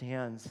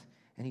understands,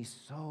 and he's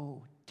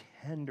so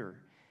tender.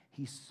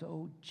 He's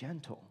so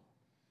gentle.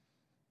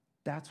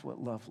 That's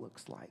what love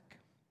looks like.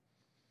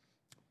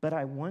 But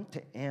I want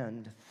to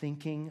end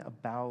thinking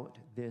about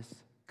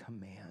this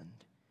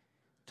command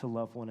to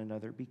love one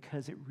another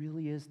because it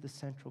really is the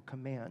central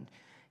command.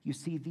 You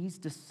see, these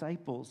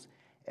disciples,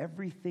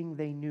 everything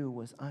they knew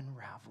was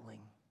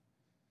unraveling.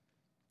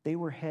 They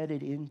were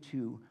headed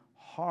into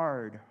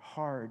hard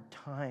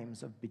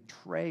times of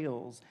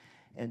betrayals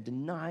and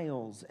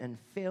denials and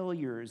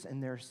failures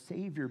and their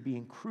Savior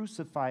being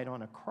crucified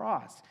on a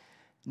cross.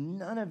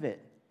 None of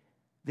it.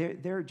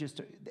 They're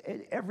just,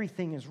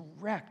 everything is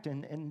wrecked,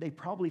 and they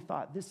probably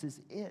thought this is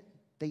it.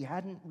 They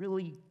hadn't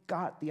really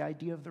got the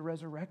idea of the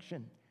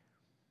resurrection.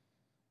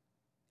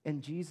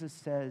 And Jesus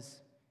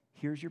says,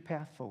 here's your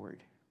path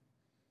forward.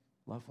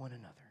 Love one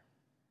another.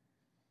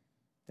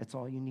 That's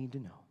all you need to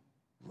know.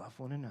 Love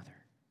one another.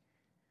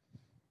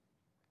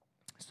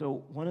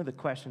 So one of the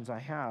questions I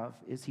have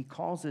is he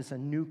calls this a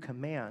new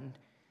command.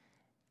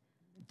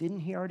 Didn't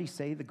he already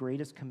say the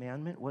greatest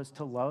commandment was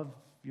to love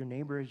your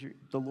neighbor as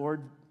the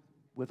Lord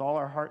with all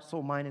our heart,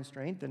 soul, mind, and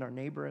strength, and our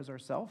neighbor as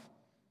ourselves?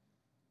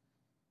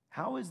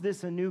 How is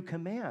this a new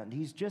command?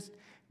 He's just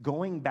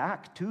going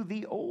back to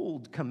the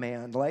old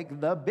command, like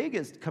the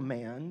biggest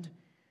command.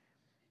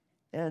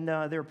 And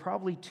there are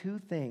probably two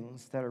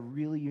things that are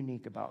really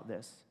unique about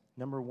this.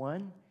 Number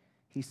one,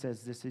 he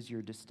says this is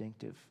your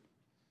distinctive.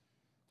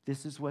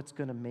 This is what's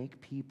going to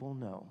make people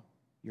know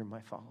you're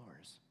my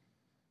followers,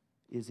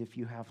 is if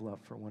you have love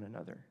for one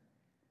another.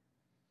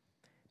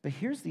 But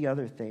here's the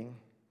other thing.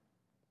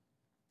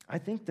 I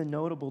think the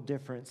notable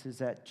difference is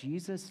that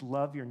Jesus,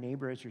 love your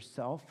neighbor as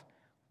yourself.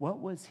 What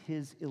was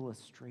his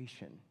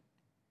illustration?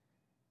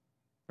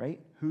 Right?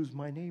 Who's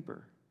my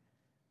neighbor?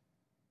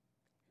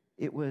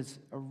 It was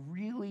a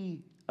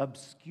really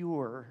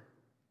obscure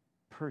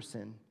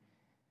person,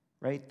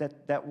 right?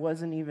 That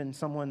wasn't even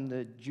someone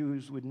the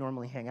Jews would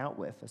normally hang out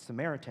with, a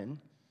Samaritan.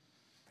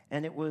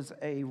 And it was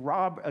a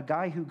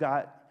guy who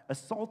got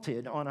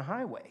assaulted on a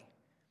highway.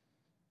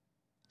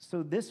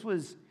 So this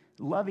was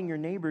loving your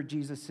neighbor,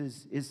 Jesus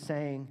is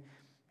saying,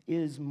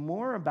 is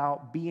more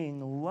about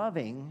being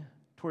loving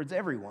towards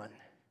everyone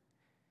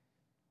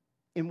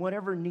in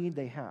whatever need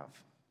they have.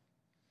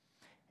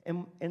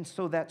 And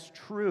so that's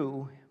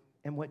true.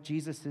 And what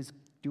Jesus is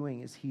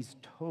doing is he's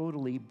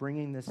totally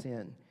bringing this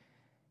in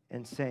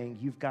and saying,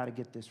 you've got to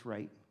get this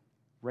right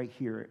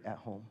here at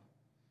home.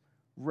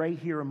 Right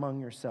here among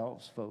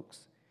yourselves, folks.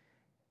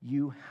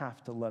 You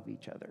have to love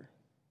each other.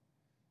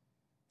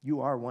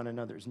 You are one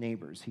another's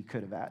neighbors, he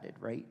could have added,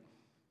 right?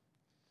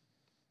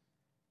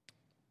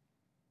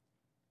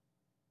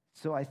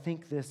 So I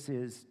think this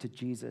is, to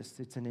Jesus,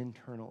 it's an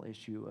internal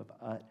issue of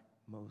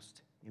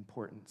utmost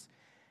importance.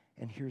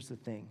 And here's the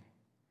thing.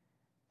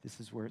 This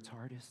is where it's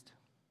hardest.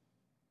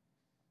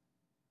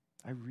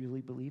 I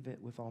really believe it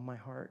with all my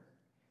heart.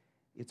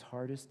 It's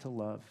hardest to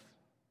love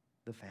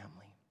the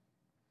family.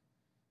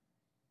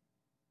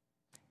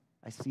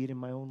 I see it in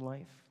my own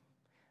life.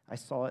 I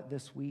saw it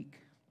this week.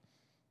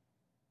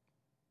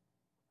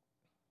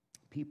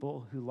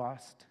 People who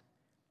lost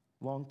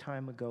a long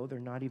time ago, they're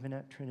not even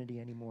at Trinity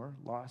anymore,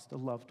 lost a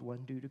loved one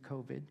due to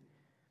COVID.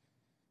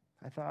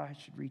 I thought I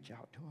should reach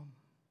out to them.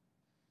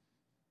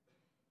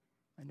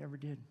 I never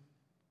did.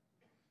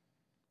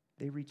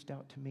 They reached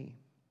out to me.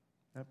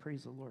 I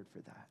praise the Lord for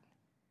that.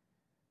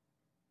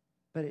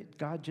 But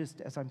God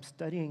just, as I'm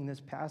studying this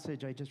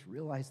passage, I just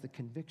realized the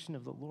conviction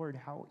of the Lord,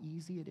 how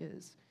easy it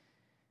is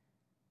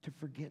to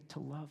forget to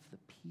love the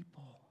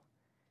people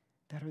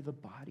that are the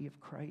body of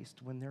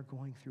Christ when they're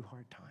going through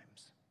hard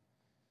times.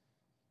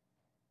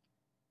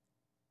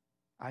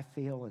 I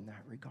fail in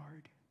that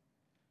regard.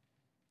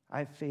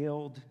 I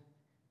failed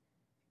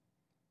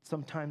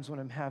sometimes when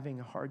I'm having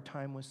a hard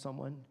time with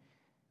someone,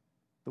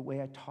 the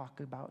way I talk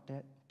about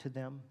that to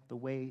them, the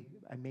way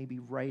I maybe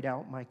write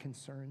out my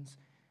concerns,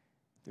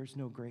 there's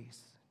no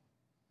grace.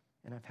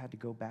 And I've had to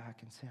go back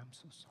and say, I'm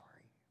so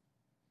sorry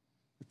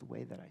with the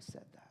way that I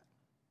said that.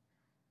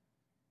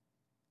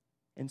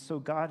 And so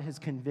God has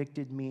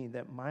convicted me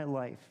that my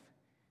life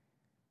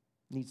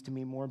needs to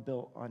be more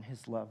built on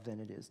his love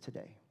than it is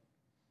today.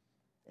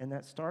 And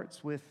that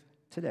starts with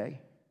today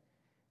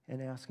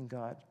and asking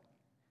God,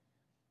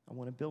 I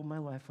want to build my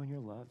life on your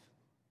love.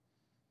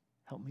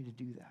 Help me to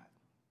do that.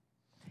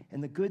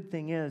 And the good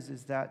thing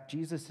is that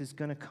Jesus is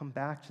going to come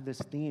back to this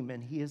theme,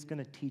 and he is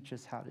going to teach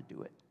us how to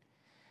do it.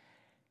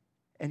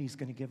 And he's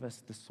going to give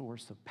us the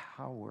source of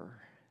power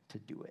to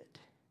do it.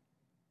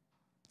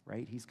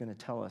 Right? He's going to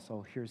tell us,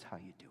 oh, here's how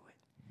you do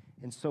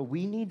it. And so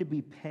we need to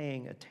be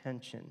paying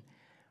attention.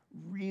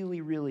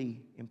 Really,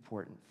 really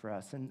important for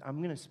us. And I'm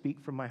going to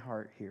speak from my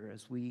heart here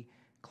as we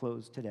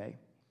close today.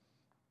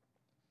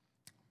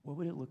 What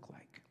would it look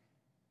like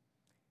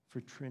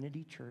for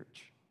Trinity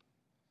Church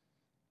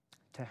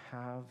to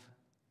have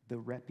the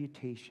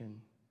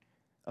reputation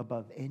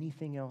above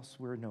anything else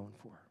we're known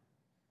for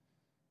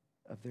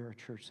of they're a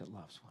church that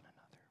loves one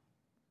another?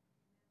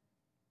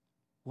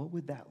 What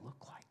would that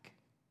look like?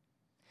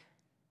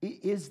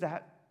 Is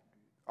that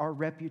our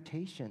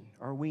reputation?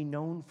 Are we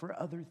known for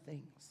other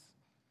things?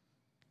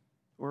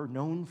 Or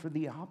known for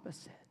the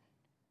opposite?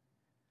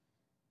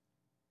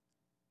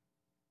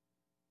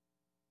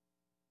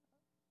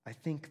 I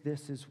think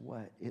this is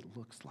what it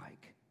looks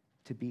like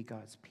to be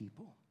God's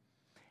people.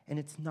 And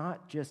it's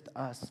not just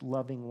us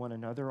loving one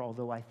another,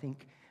 although I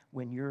think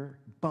when you're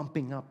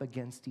bumping up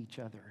against each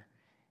other,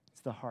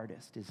 it's the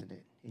hardest, isn't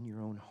it? In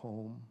your own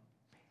home,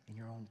 in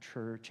your own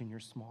church, in your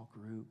small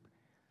group.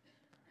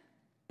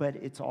 But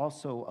it's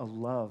also a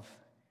love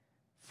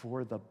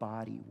for the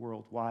body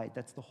worldwide.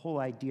 That's the whole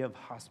idea of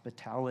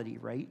hospitality,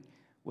 right?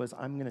 Was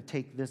I'm going to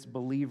take this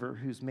believer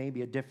who's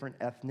maybe a different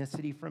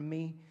ethnicity from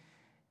me,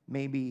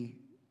 maybe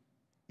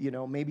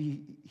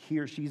he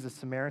or she's a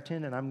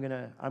Samaritan, and I'm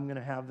going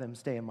to have them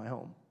stay in my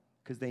home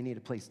because they need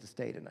a place to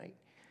stay tonight.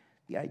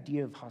 The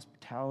idea of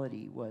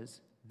hospitality was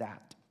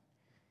that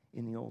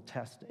in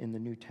the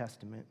New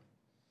Testament.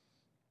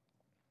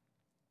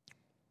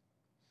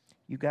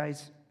 You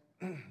guys,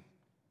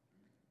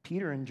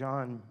 Peter and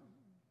John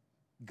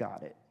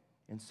got it,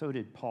 and so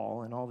did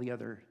Paul and all the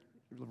other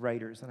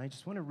writers. And I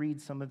just want to read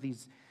some of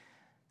these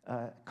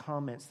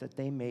comments that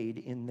they made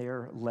in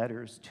their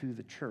letters to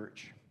the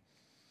church.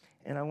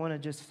 And I want to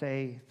just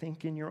say,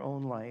 think in your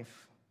own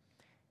life.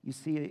 You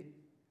see,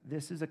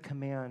 this is a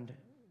command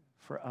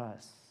for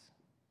us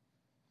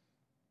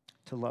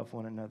to love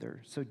one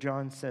another. So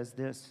John says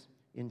this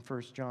in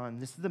 1 John.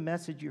 This is the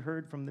message you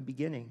heard from the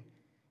beginning.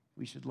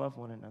 We should love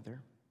one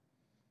another.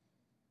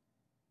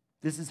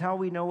 This is how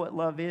we know what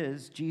love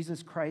is.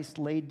 Jesus Christ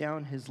laid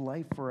down his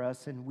life for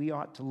us, and we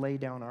ought to lay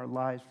down our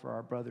lives for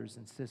our brothers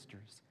and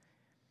sisters.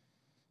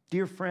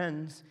 Dear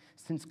friends,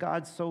 since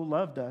God so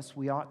loved us,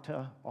 we ought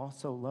to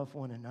also love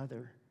one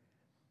another.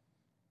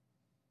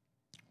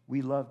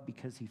 We love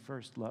because he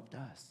first loved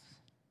us.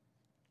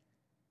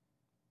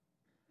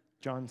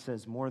 John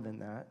says more than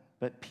that,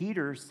 but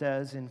Peter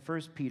says in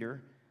 1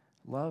 Peter,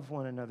 love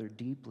one another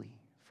deeply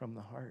from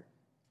the heart.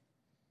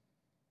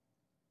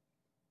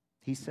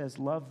 He says,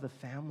 love the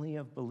family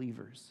of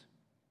believers.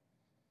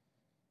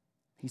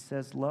 He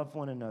says, love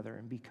one another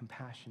and be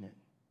compassionate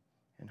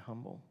and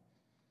humble.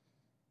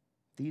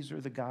 These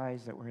are the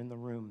guys that were in the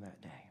room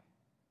that day.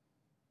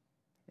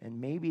 And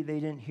maybe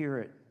they didn't hear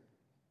it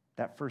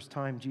that first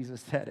time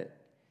Jesus said it,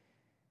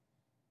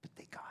 but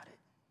they got it.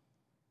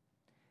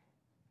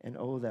 And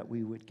oh, that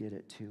we would get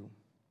it too.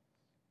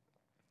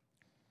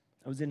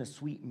 I was in a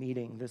sweet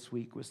meeting this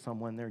week with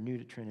someone. They're new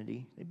to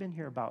Trinity. They've been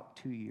here about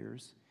 2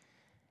 years.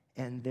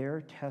 And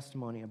their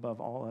testimony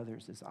above all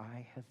others is,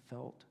 I have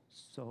felt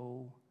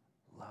so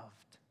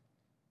loved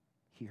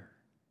here.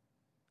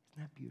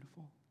 Isn't that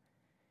beautiful?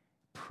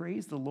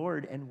 Praise the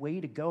Lord and way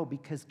to go,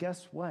 because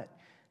guess what?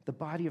 The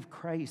body of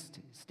Christ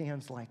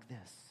stands like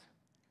this.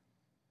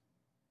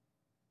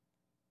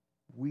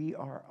 we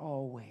are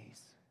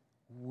always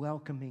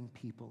welcoming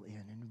people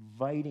in,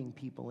 inviting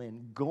people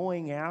in,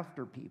 going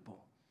after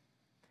people.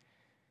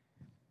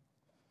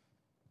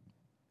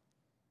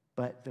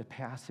 But the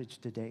passage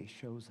today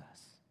shows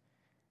us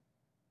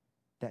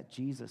that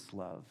Jesus'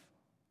 love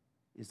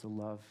is a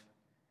love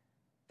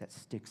that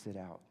sticks it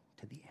out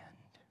to the end.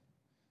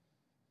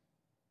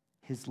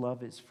 His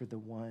love is for the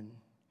one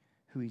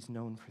who he's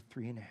known for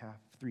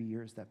 3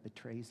 years that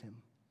betrays him.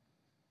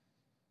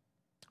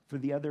 For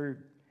the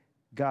other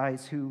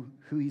guys who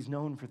he's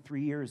known for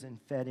 3 years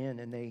and fed in,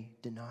 and they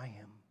deny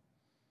him.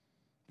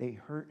 They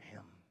hurt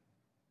him.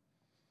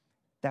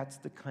 That's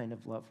the kind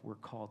of love we're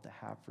called to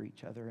have for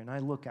each other. And I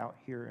look out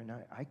here and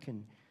I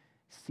can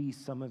see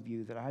some of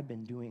you that I've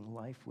been doing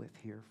life with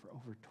here for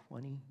over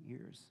 20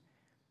 years.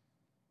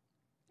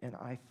 And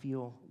I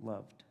feel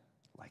loved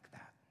like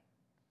that.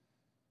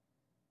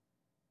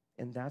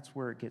 And that's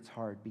where it gets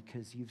hard,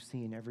 because you've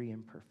seen every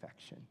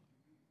imperfection.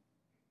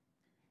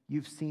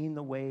 You've seen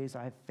the ways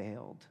I've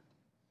failed,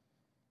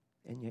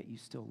 and yet you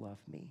still love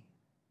me.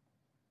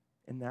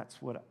 And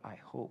that's what I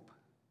hope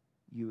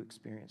you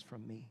experience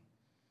from me.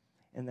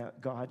 And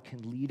that God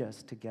can lead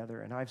us together.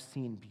 And I've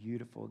seen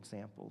beautiful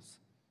examples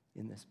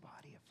in this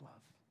body of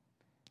love.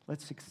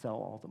 Let's excel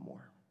all the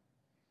more.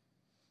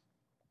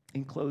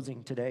 In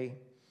closing today,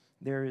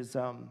 there is,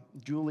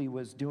 Julie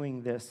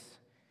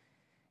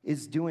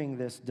is doing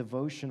this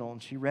devotional,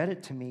 and she read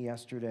it to me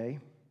yesterday,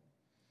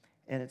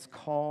 and it's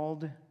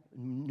called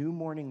New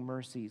Morning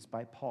Mercies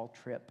by Paul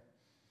Tripp.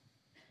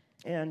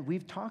 And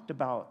we've talked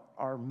about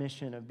our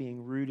mission of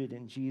being rooted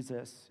in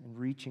Jesus and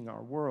reaching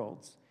our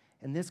worlds.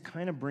 And this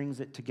kind of brings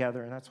it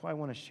together, and that's why I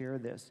want to share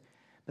this.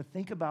 But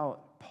think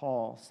about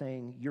Paul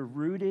saying, you're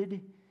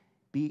rooted,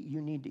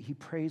 he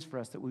prays for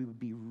us that we would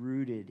be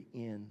rooted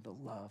in the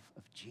love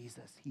of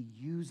Jesus. He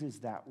uses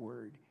that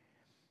word,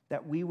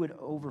 that we would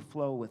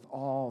overflow with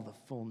all the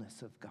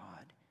fullness of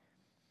God.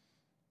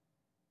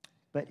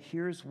 But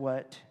here's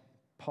what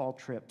Paul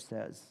Tripp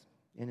says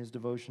in his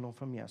devotional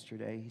from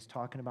yesterday. He's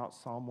talking about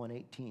Psalm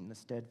 118, the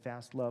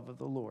steadfast love of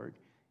the Lord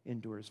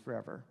endures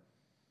forever.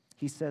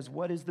 He says,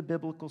 what is the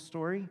biblical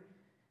story?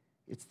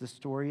 It's the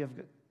story of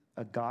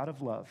a God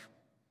of love,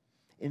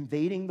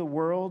 invading the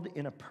world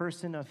in a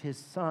person of his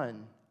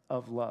Son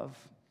of love,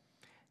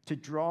 to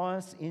draw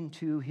us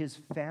into his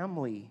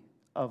family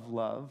of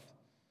love.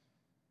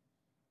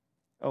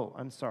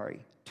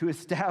 To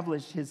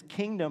establish his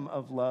kingdom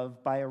of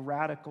love by a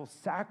radical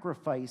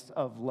sacrifice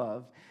of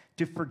love,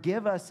 to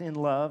forgive us in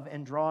love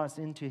and draw us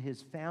into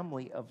his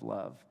family of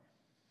love,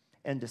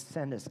 and to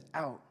send us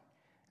out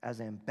as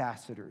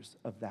ambassadors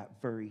of that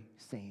very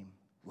same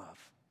love.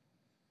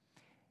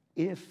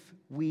 If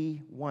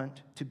we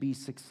want to be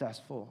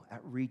successful at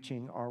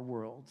reaching our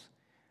worlds,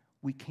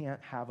 we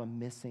can't have a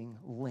missing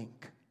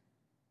link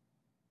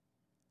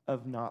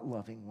of not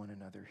loving one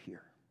another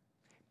here.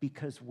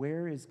 Because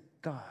where is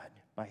God,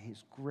 by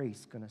his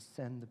grace, going to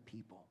send the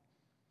people?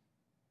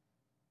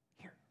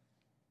 Here.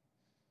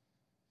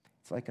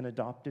 It's like an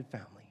adopted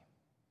family,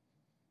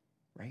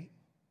 right?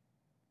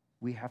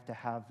 We have to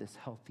have this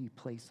healthy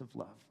place of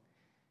love.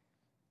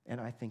 And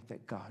I think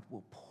that God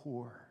will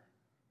pour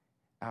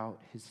out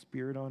his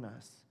Spirit on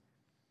us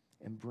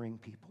and bring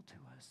people to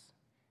us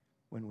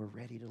when we're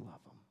ready to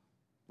love them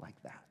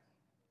like that.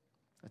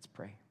 Let's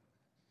pray.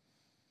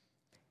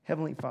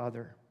 Heavenly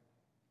Father,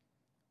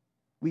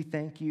 we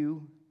thank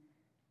you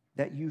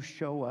that you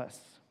show us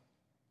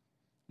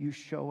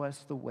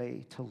the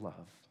way to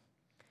love.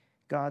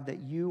 God, that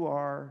you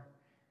are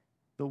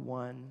the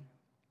one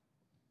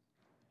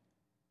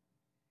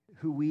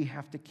who we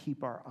have to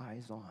keep our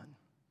eyes on.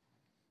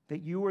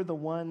 That you are the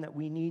one that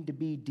we need to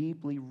be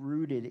deeply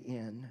rooted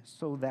in,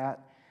 so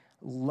that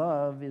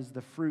love is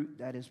the fruit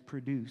that is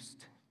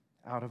produced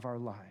out of our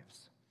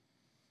lives.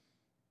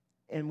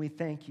 And we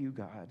thank you,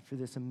 God, for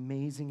this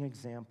amazing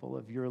example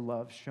of your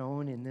love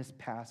shown in this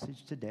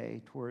passage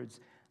today towards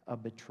a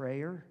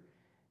betrayer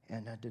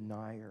and a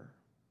denier.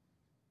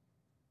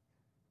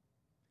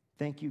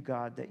 Thank you,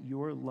 God, that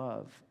your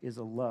love is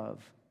a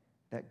love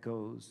that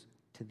goes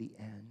to the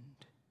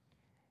end.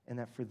 And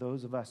that for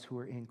those of us who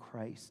are in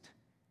Christ,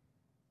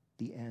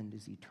 the end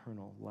is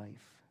eternal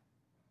life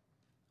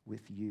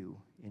with you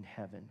in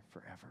heaven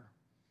forever.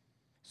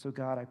 So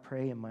God, I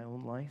pray in my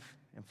own life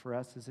and for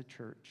us as a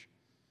church,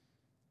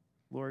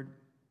 Lord,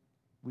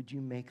 would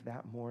you make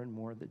that more and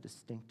more the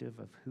distinctive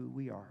of who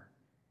we are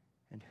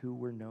and who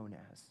we're known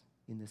as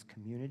in this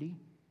community,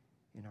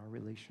 in our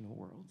relational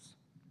worlds,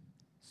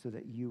 so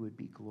that you would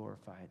be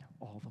glorified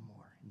all the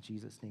more. In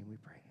Jesus' name we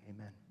pray,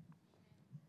 amen.